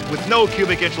V8s with no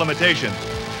cubic inch limitations.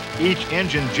 Each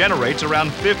engine generates around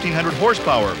 1,500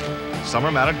 horsepower. Some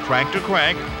are mounted crank to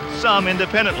crank, some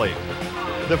independently.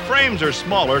 The frames are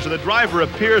smaller, so the driver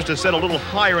appears to sit a little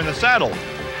higher in the saddle.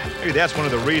 Maybe that's one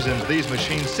of the reasons these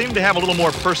machines seem to have a little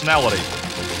more personality.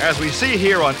 As we see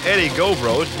here on Eddie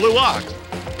Govro's Blue Ox,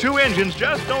 2 engines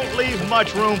just don't leave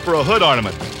much room for a hood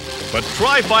ornament. But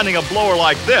try finding a blower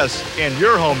like this in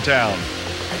your hometown.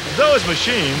 Those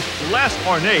machines, less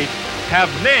ornate, have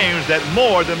names that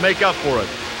more than make up for it.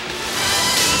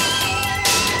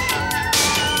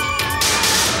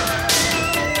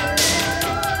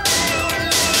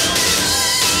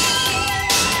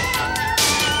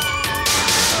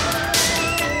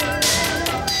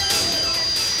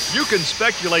 You can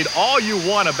speculate all you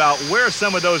want about where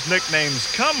some of those nicknames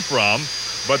come from,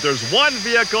 but there's one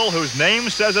vehicle whose name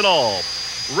says it all.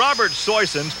 Robert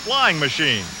Soyson's flying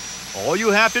machine. All you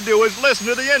have to do is listen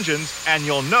to the engines and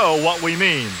you'll know what we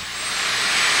mean.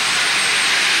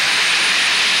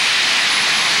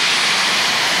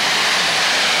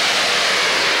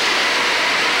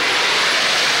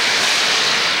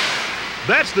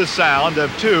 That's the sound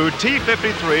of 2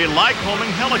 T-53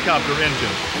 Lycoming helicopter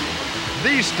engines.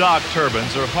 These stock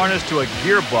turbines are harnessed to a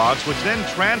gearbox which then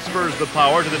transfers the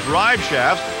power to the drive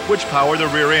shafts which power the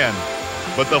rear end.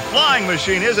 But the flying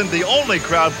machine isn't the only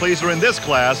crowd pleaser in this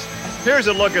class. Here's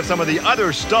a look at some of the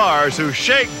other stars who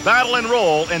shake, battle, and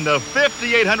roll in the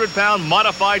 5,800-pound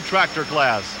modified tractor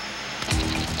class.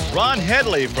 Ron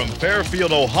Headley from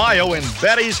Fairfield, Ohio in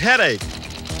Betty's Headache.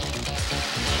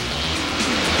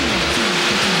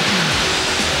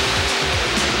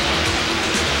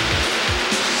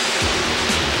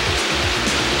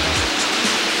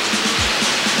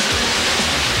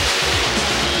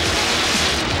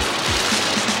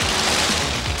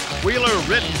 Wheeler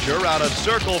Rittinger out of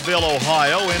Circleville,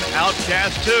 Ohio in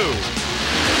Outcast 2.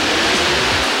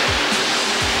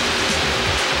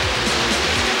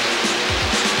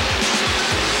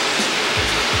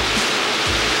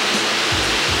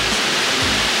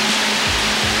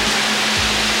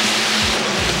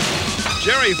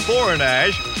 Jerry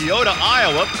Forenash, Keota,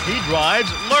 Iowa, he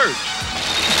drives Lurch.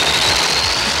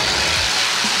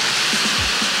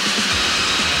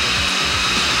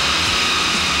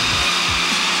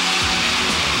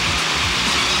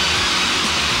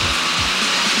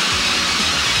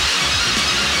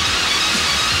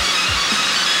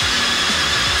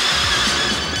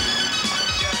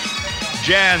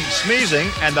 Jan Smeezing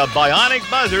and the Bionic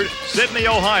Buzzard, Sydney,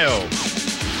 Ohio.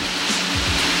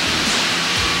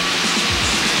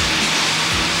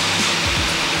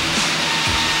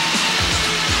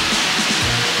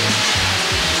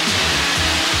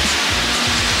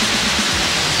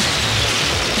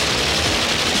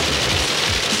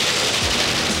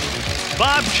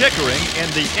 Bob Chickering in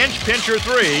the Inch Pincher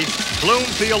 3,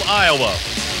 Bloomfield, Iowa.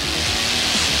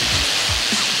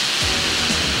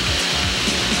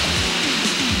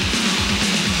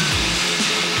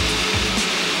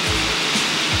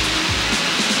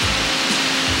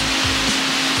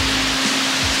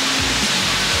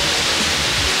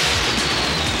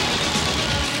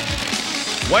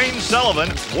 Wayne Sullivan,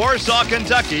 Warsaw,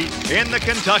 Kentucky, in the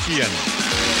Kentuckian.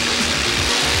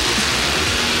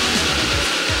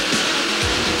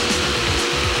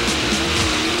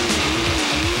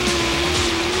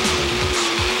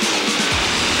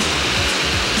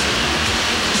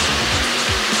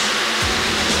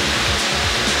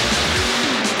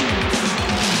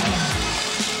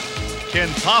 Ken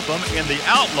Popham in the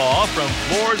Outlaw from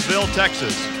Floresville,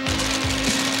 Texas.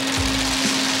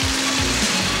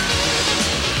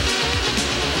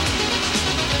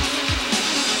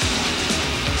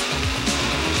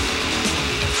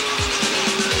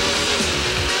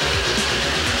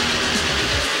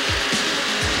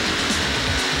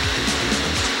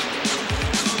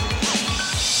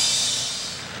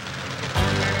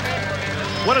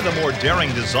 One of the more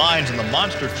daring designs in the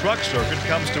monster truck circuit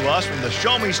comes to us from the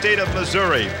Show Me State of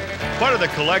Missouri, part of the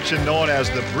collection known as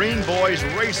the Breen Boys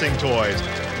Racing Toys.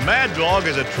 Mad Dog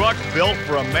is a truck built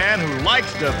for a man who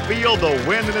likes to feel the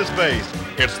wind in his face.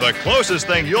 It's the closest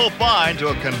thing you'll find to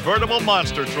a convertible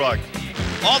monster truck.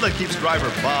 All that keeps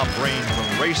driver Bob Breen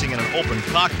from racing in an open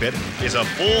cockpit is a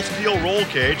full steel roll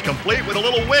cage complete with a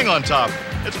little wing on top.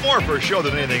 It's more for show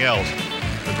than anything else.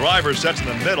 The driver sits in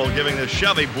the middle, giving the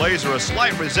Chevy Blazer a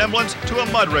slight resemblance to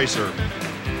a mud racer.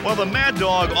 While the Mad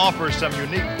Dog offers some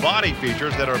unique body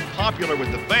features that are popular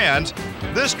with the fans,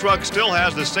 this truck still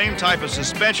has the same type of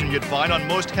suspension you'd find on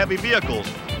most heavy vehicles.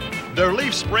 Their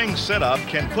leaf spring setup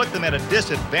can put them at a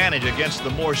disadvantage against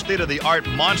the more state-of-the-art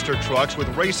monster trucks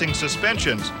with racing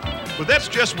suspensions. But that's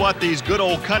just what these good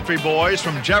old country boys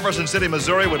from Jefferson City,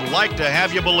 Missouri would like to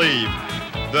have you believe.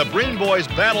 The Breen Boys'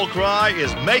 battle cry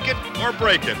is make it or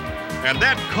break it. And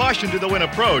that caution to the wind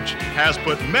approach has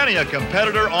put many a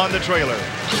competitor on the trailer.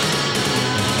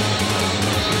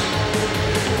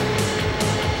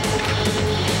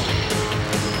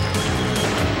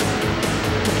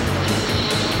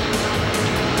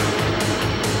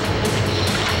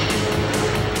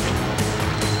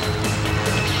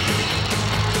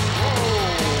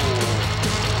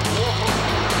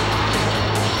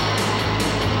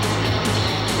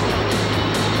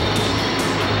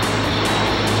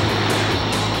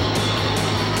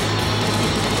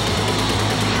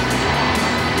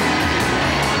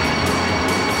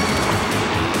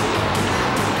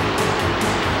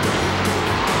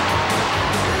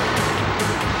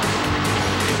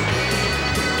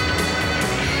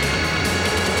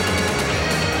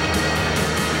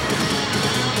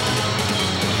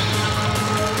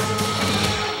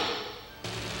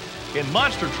 In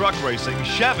monster truck racing,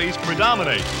 Chevys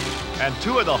predominate. And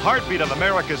two of the heartbeat of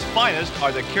America's finest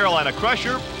are the Carolina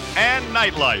Crusher and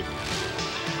Nightlife.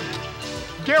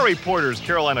 Gary Porter's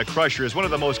Carolina Crusher is one of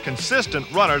the most consistent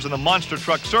runners in the monster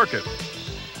truck circuit.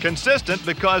 Consistent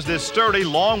because this sturdy,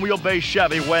 long wheelbase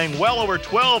Chevy weighing well over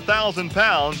 12,000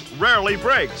 pounds rarely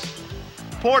breaks.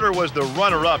 Porter was the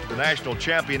runner-up to the national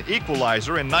champion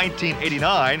Equalizer in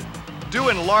 1989, due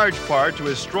in large part to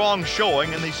his strong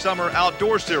showing in the Summer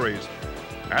Outdoor Series.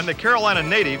 And the Carolina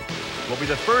native will be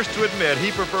the first to admit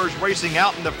he prefers racing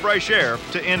out in the fresh air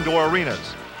to indoor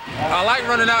arenas. I like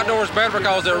running outdoors better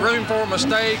because there's room for a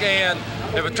mistake, and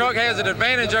if a truck has an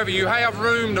advantage over you, have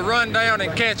room to run down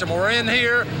and catch them. We're in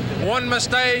here, one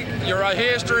mistake, you're a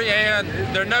history, and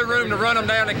there's no room to run them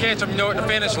down and catch them, you know, at the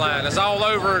finish line. It's all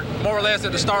over more or less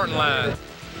at the starting line.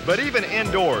 But even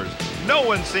indoors, no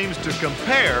one seems to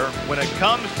compare when it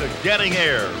comes to getting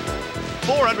air.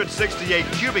 468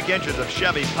 cubic inches of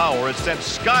Chevy power is sent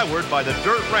skyward by the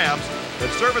dirt ramps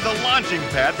that serve as a launching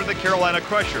pad for the Carolina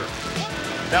Crusher.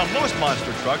 Now, most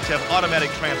monster trucks have automatic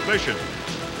transmission.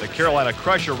 The Carolina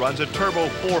Crusher runs a Turbo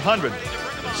 400,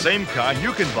 the same kind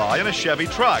you can buy in a Chevy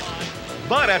truck.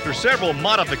 But after several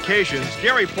modifications,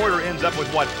 Gary Porter ends up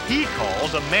with what he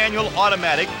calls a manual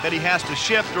automatic that he has to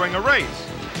shift during a race.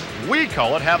 We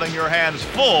call it having your hands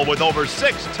full with over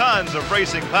 6 tons of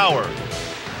racing power.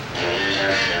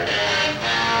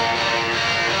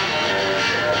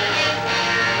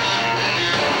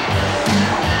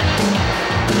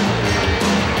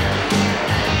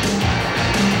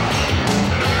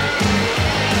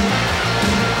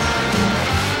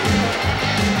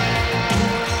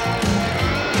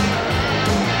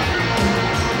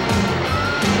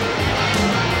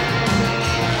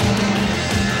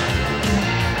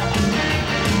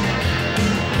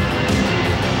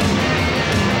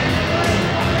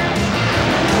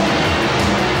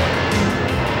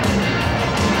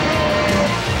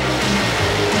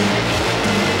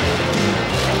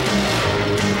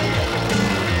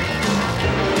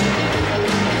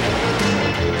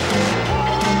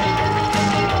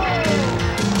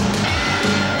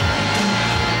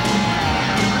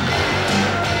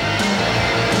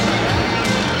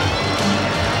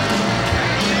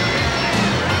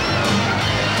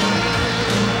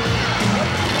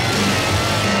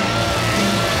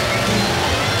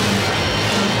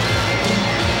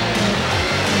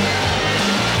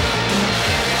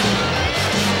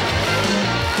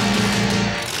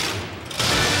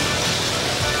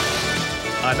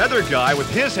 Another guy with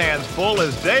his hands full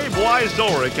is Dave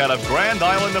Wyzorek out of Grand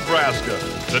Island, Nebraska,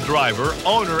 the driver,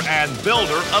 owner, and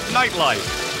builder of Nightlife.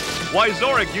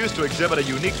 Wyzorek used to exhibit a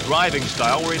unique driving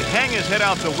style where he'd hang his head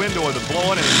out the window of the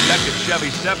blown and inspected Chevy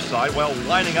step side while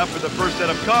lining up for the first set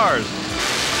of cars.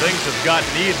 Things have gotten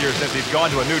easier since he's gone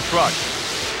to a new truck.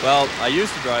 Well, I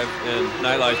used to drive in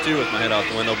Nightlife too with my head out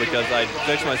the window because I'd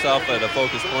fix myself at a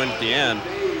focus point at the end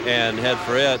and head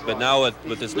for it. But now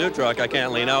with this new truck, I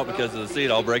can't lean out because of the seat.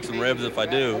 I'll break some ribs if I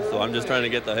do. So I'm just trying to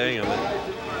get the hang of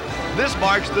it. This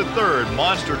marks the third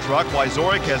monster truck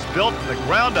Wyzorek has built from the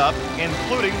ground up,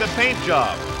 including the paint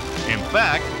job. In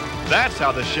fact, that's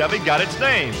how the Chevy got its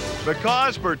name,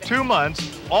 because for 2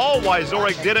 months, all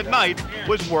Wyzorek did at night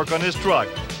was work on his truck.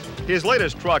 His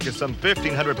latest truck is some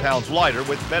 1,500 pounds lighter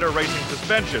with better racing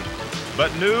suspension.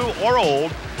 But new or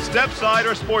old, step side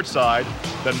or sports side,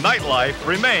 the Nightlife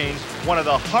remains one of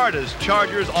the hardest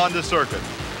chargers on the circuit.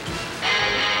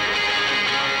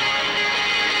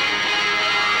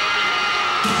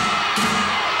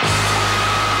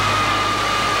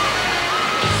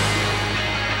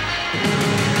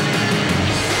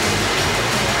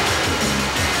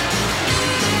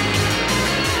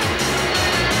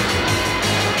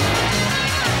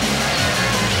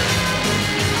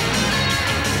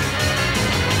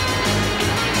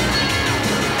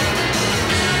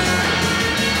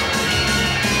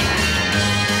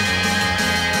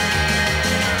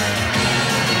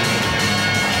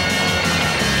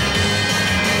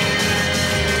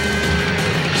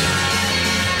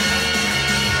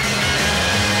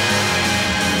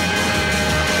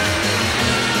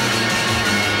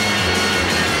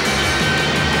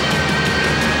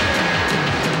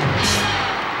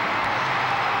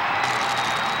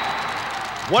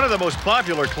 One of the most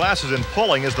popular classes in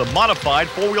pulling is the modified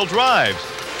four-wheel drives.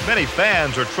 Many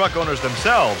fans are truck owners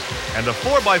themselves, and the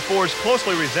 4x4s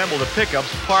closely resemble the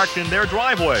pickups parked in their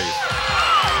driveways.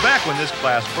 Back when this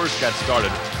class first got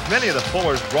started, many of the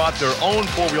pullers brought their own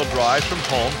four-wheel drives from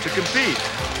home to compete.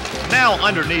 Now,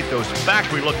 underneath those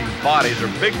factory-looking bodies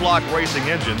are big block racing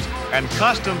engines and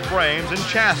custom frames and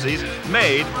chassis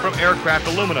made from aircraft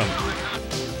aluminum.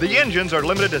 The engines are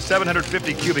limited to 750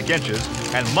 cubic inches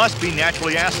and must be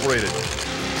naturally aspirated.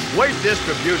 Weight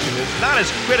distribution is not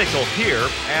as critical here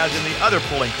as in the other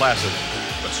pulling classes,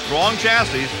 but strong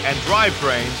chassis and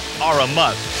drivetrains are a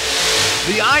must.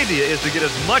 The idea is to get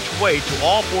as much weight to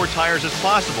all four tires as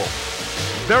possible.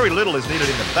 Very little is needed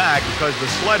in the back because the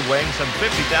sled weighing some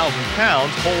 50,000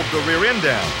 pounds holds the rear end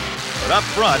down. But up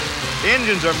front,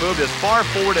 engines are moved as far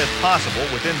forward as possible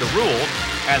within the rules,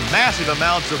 and massive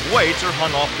amounts of weights are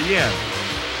hung off the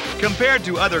end. Compared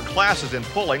to other classes in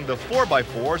pulling, the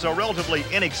 4x4s are relatively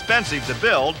inexpensive to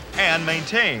build and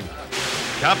maintain.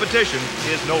 Competition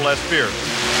is no less fierce.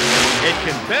 It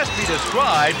can best be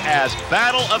described as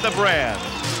Battle of the Brands.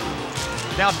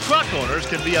 Now, truck owners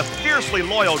can be a fiercely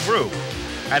loyal group,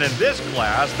 and in this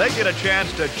class, they get a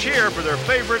chance to cheer for their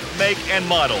favorite make and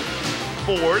model: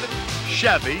 Ford,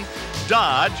 Chevy,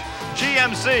 Dodge,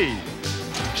 GMC.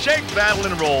 Shake, Battle,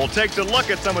 and Roll takes a look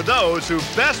at some of those who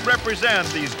best represent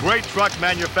these great truck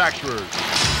manufacturers.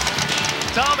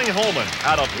 Tommy Holman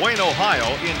out of Wayne, Ohio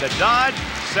in the Dodge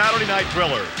Saturday Night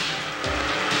Driller.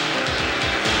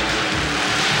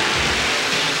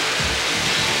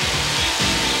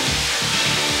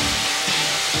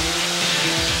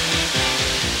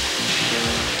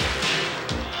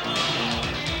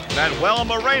 Manuel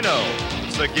Moreno,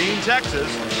 Seguin,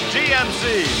 Texas,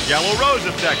 GMC, Yellow Rose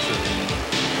of Texas.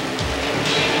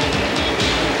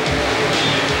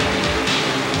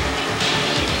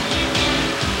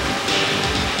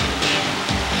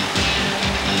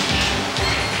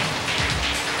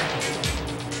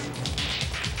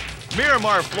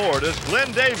 Miramar, Florida's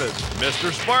Glenn Davis,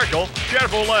 Mr. Sparkle,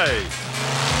 Chevrolet.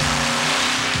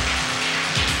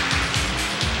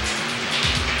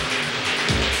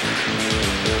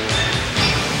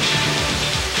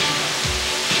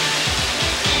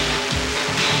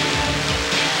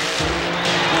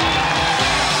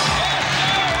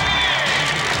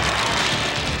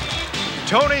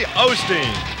 Tony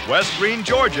Osteen, West Green,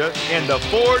 Georgia, in the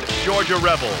Ford Georgia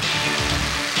Rebel.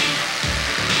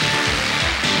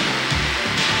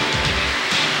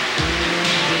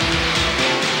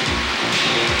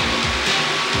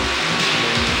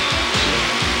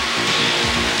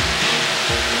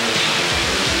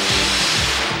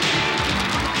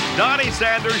 Donnie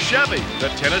Sanders Chevy, the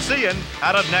Tennessean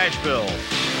out of Nashville.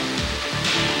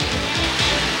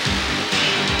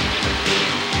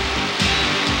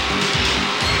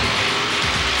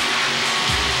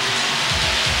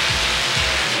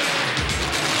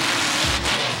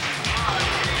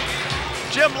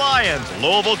 Jim Lyons,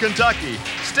 Louisville, Kentucky,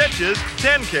 Stitches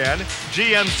Tin Can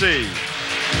GMC.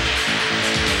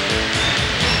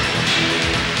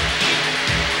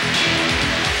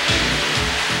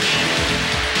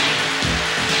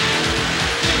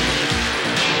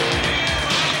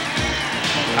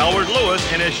 Howard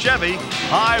Lewis in his Chevy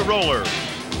High Roller.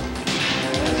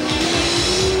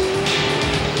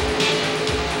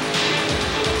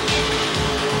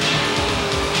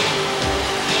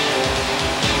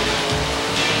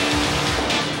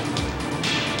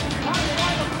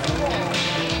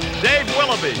 Dave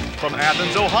Willoughby from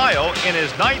Athens, Ohio in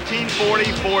his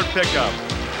 1940 Ford pickup.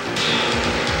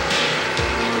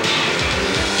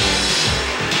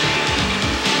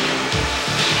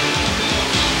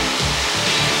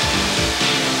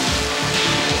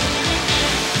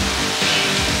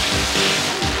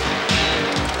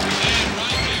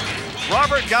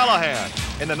 Robert Gallahan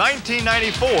in the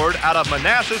 1990 Ford out of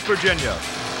Manassas, Virginia.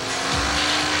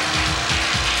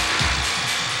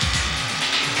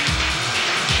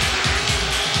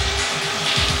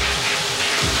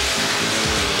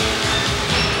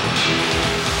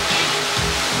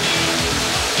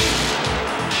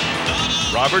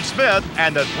 Robert Smith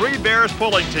and the Three Bears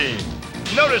pulling team.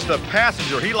 Notice the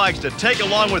passenger he likes to take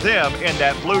along with him in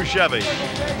that blue Chevy.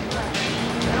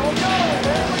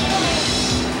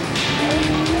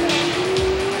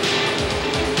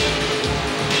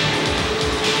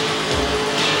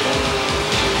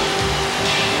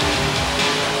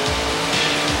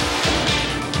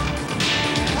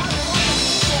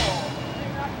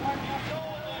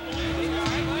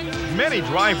 Many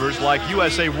drivers like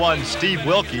USA 1 Steve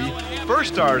Wilkie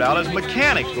first started out as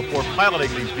mechanics before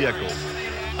piloting these vehicles.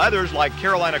 Others like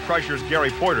Carolina Crushers Gary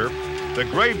Porter, the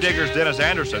Gravediggers Dennis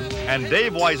Anderson, and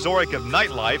Dave Wyzorik of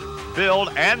Nightlife build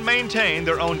and maintain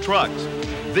their own trucks.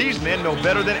 These men know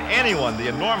better than anyone the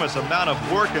enormous amount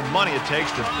of work and money it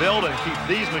takes to build and keep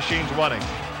these machines running.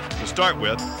 To start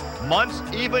with, months,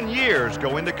 even years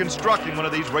go into constructing one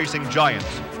of these racing giants.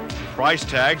 Price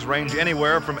tags range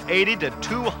anywhere from $80,000 to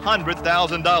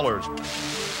 $200,000.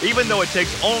 Even though it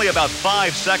takes only about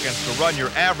 5 seconds to run your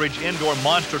average indoor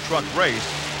monster truck race,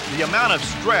 the amount of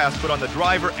stress put on the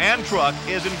driver and truck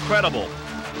is incredible.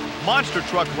 Monster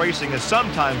truck racing is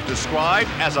sometimes described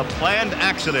as a planned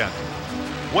accident.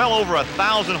 Well over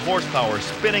 1,000 horsepower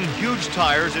spinning huge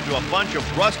tires into a bunch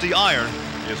of rusty iron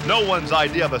is no one's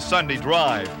idea of a Sunday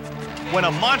drive. When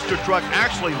a monster truck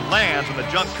actually lands on the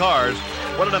junk cars,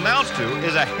 what it amounts to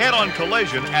is a head-on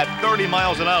collision at 30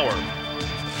 miles an hour.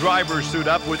 Drivers suit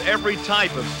up with every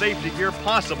type of safety gear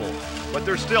possible, but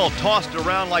they're still tossed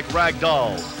around like rag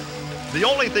dolls. The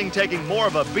only thing taking more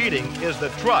of a beating is the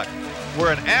truck,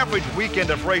 where an average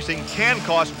weekend of racing can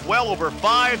cost well over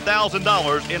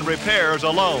 $5,000 in repairs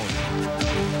alone.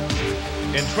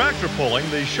 In tractor pulling,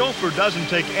 the chauffeur doesn't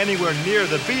take anywhere near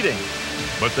the beating,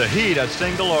 but the heat a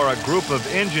single or a group of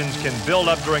engines can build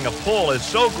up during a pull is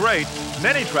so great,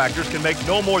 many tractors can make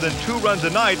no more than 2 runs a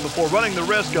night before running the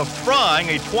risk of frying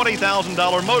a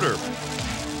 $20,000 motor.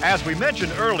 As we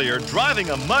mentioned earlier, driving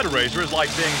a mud racer is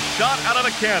like being shot out of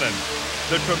a cannon.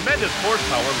 The tremendous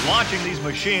horsepower launching these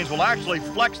machines will actually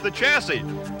flex the chassis.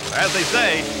 As they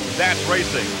say, that's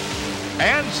racing.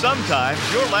 And sometimes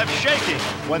you're left shaking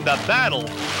when the battle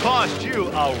costs you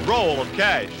a roll of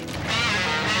cash.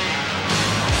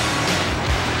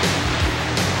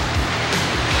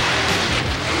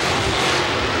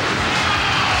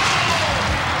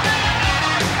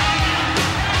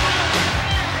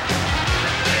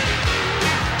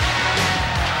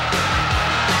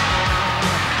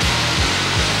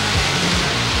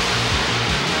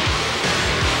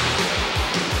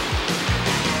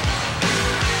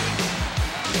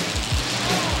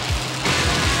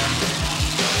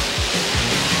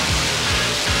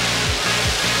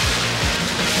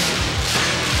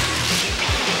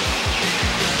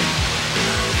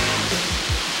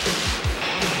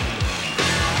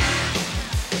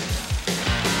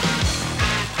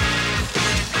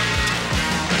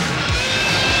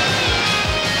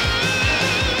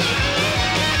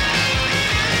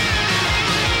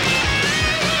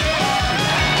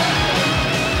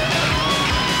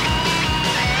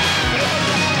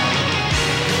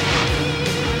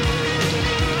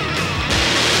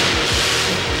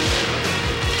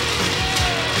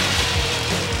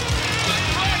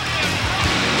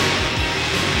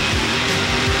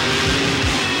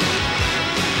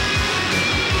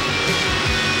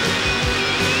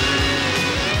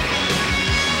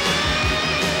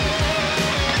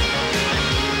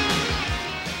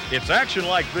 It's action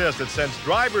like this that sends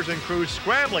drivers and crews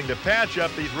scrambling to patch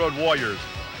up these road warriors.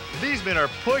 These men are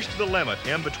pushed to the limit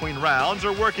in between rounds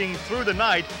or working through the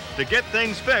night to get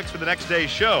things fixed for the next day's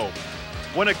show.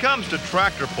 When it comes to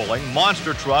tractor pulling,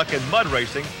 monster truck, and mud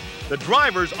racing, the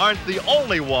drivers aren't the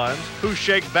only ones who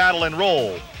shake, battle, and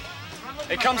roll.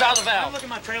 It comes out of the valve. Look at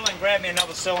my trailer and grab me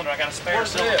another cylinder. I got a spare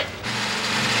cylinder.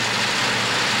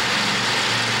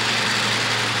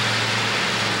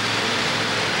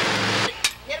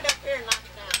 Get it up here and knock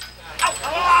it down.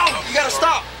 Oh, you gotta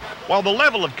stop. While the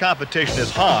level of competition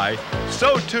is high,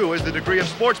 so too is the degree of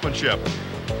sportsmanship.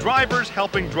 Drivers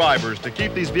helping drivers to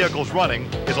keep these vehicles running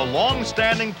is a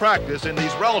long-standing practice in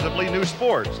these relatively new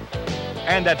sports.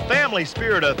 And that family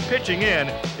spirit of pitching in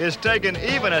is taken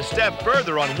even a step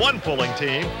further on one pulling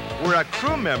team, where a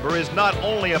crew member is not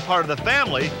only a part of the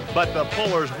family, but the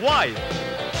puller's wife.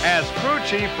 As crew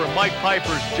chief for Mike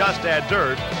Piper's Just Add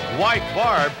Dirt, wife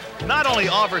Barb not only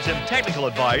offers him technical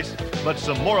advice, but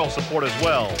some moral support as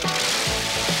well.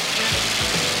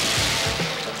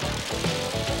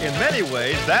 In many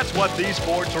ways, that's what these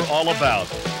sports are all about,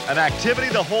 an activity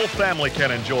the whole family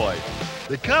can enjoy.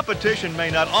 The competition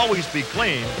may not always be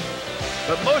clean,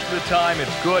 but most of the time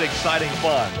it's good, exciting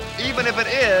fun, even if it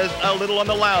is a little on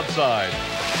the loud side.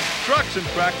 Trucks and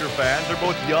tractor fans are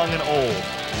both young and old.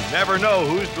 You never know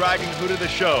who's dragging who to the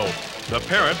show. The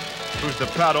parent, who's the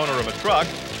proud owner of a truck,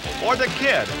 or the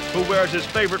kid who wears his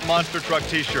favorite monster truck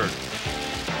t-shirt.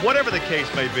 Whatever the case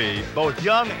may be, both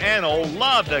young and old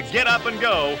love to get up and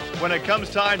go when it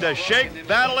comes time to shake,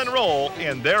 battle, and roll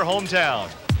in their hometown.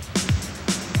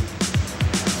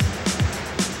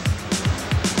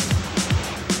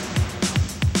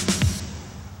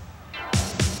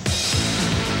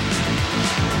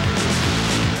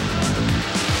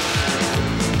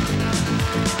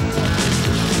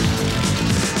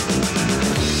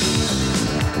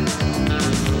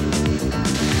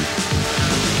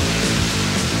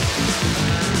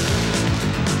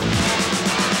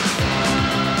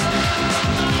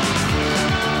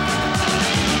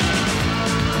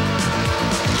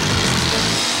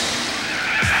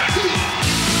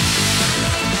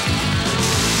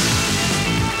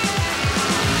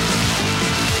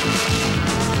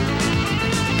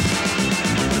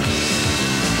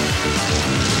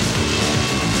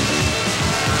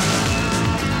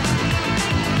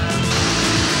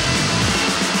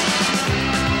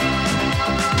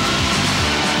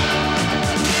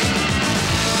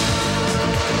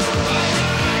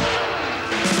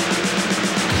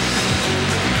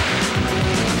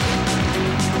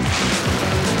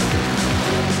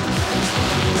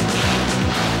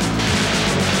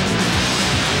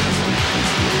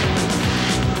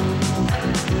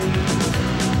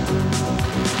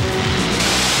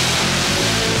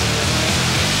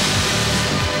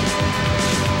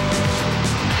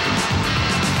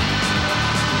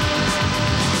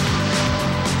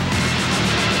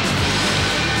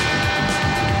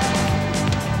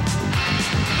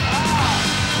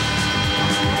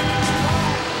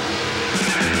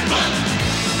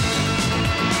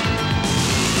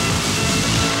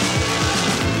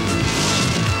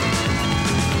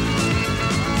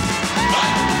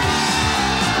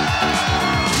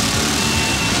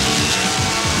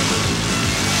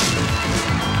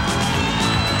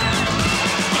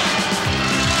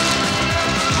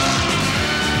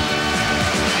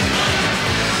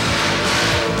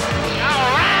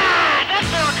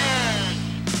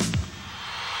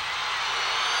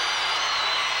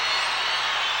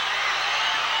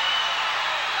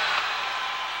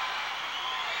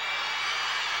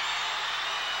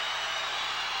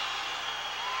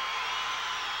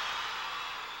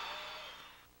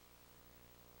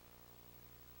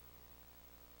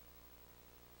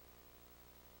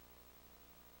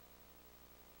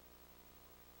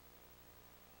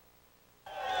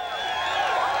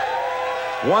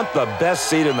 Want the best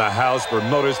seat in the house for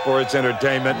motorsports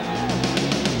entertainment?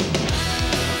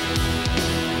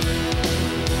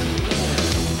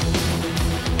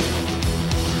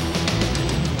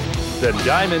 Then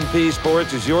Diamond P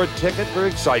Sports is your ticket for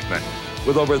excitement.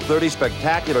 With over 30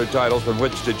 spectacular titles from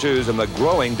which to choose in the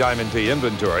growing Diamond P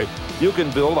inventory, you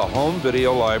can build a home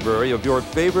video library of your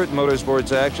favorite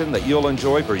motorsports action that you'll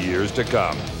enjoy for years to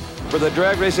come. For the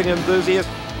drag racing enthusiast,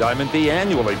 Diamond P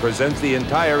annually presents the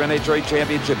entire NHRA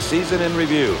Championship season in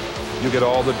review. You get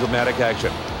all the dramatic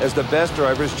action as the best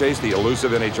drivers chase the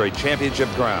elusive NHRA Championship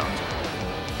crowns.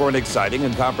 For an exciting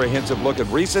and comprehensive look at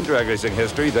recent drag racing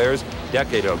history, there's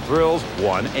Decade of Thrills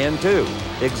 1 and 2,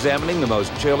 examining the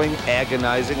most chilling,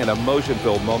 agonizing, and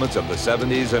emotion-filled moments of the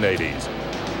 70s and 80s.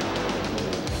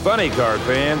 Funny car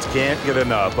fans can't get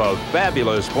enough of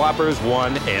Fabulous Floppers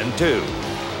 1 and 2.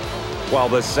 While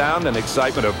the sound and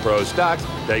excitement of Pro Stocks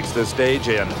takes the stage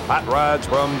in Hot Rods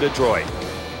from Detroit.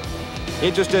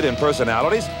 Interested in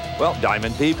personalities? Well,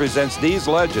 Diamond P presents these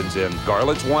legends in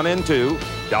Garlett's 1 and 2,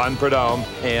 Don Prudhomme,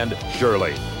 and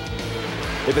Shirley.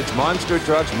 If it's monster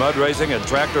trucks, mud racing, and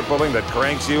tractor pulling that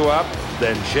cranks you up,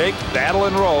 then Shake, Battle,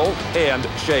 and Roll and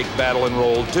Shake, Battle, and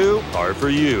Roll 2 are for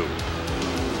you.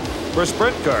 For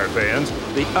sprint car fans,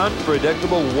 the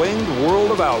unpredictable winged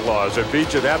World of Outlaws are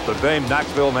featured at the famed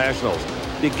Knoxville Nationals.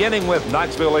 Beginning with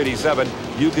Knoxville 87,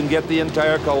 you can get the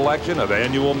entire collection of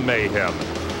annual mayhem.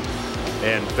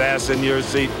 And fasten your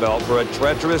seatbelt for a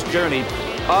treacherous journey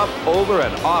up, over,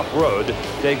 and off-road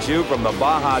takes you from the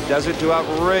Baja Desert to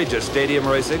outrageous stadium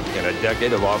racing in a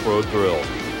decade of off-road thrills.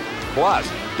 Plus,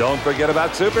 don't forget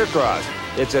about Supercross.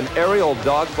 It's an aerial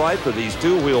dogfight for these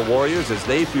two-wheel warriors as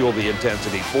they fuel the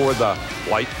intensity for the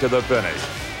flight to the finish.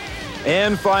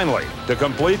 And finally, to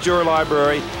complete your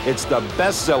library, it's the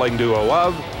best-selling duo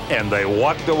of And They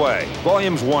Walked Away,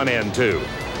 Volumes 1 and 2.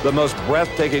 The most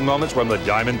breathtaking moments from the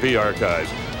Diamond P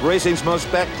archives. Racing's most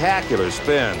spectacular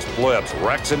spins, flips,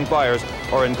 wrecks, and fires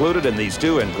are included in these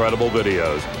two incredible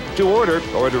videos. To order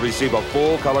or to receive a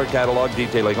full color catalog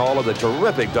detailing all of the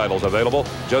terrific titles available,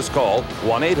 just call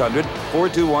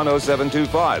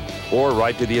 1-800-421-0725 or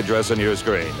write to the address on your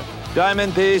screen.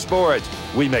 Diamond P Sports.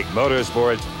 We make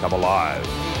motorsports come alive.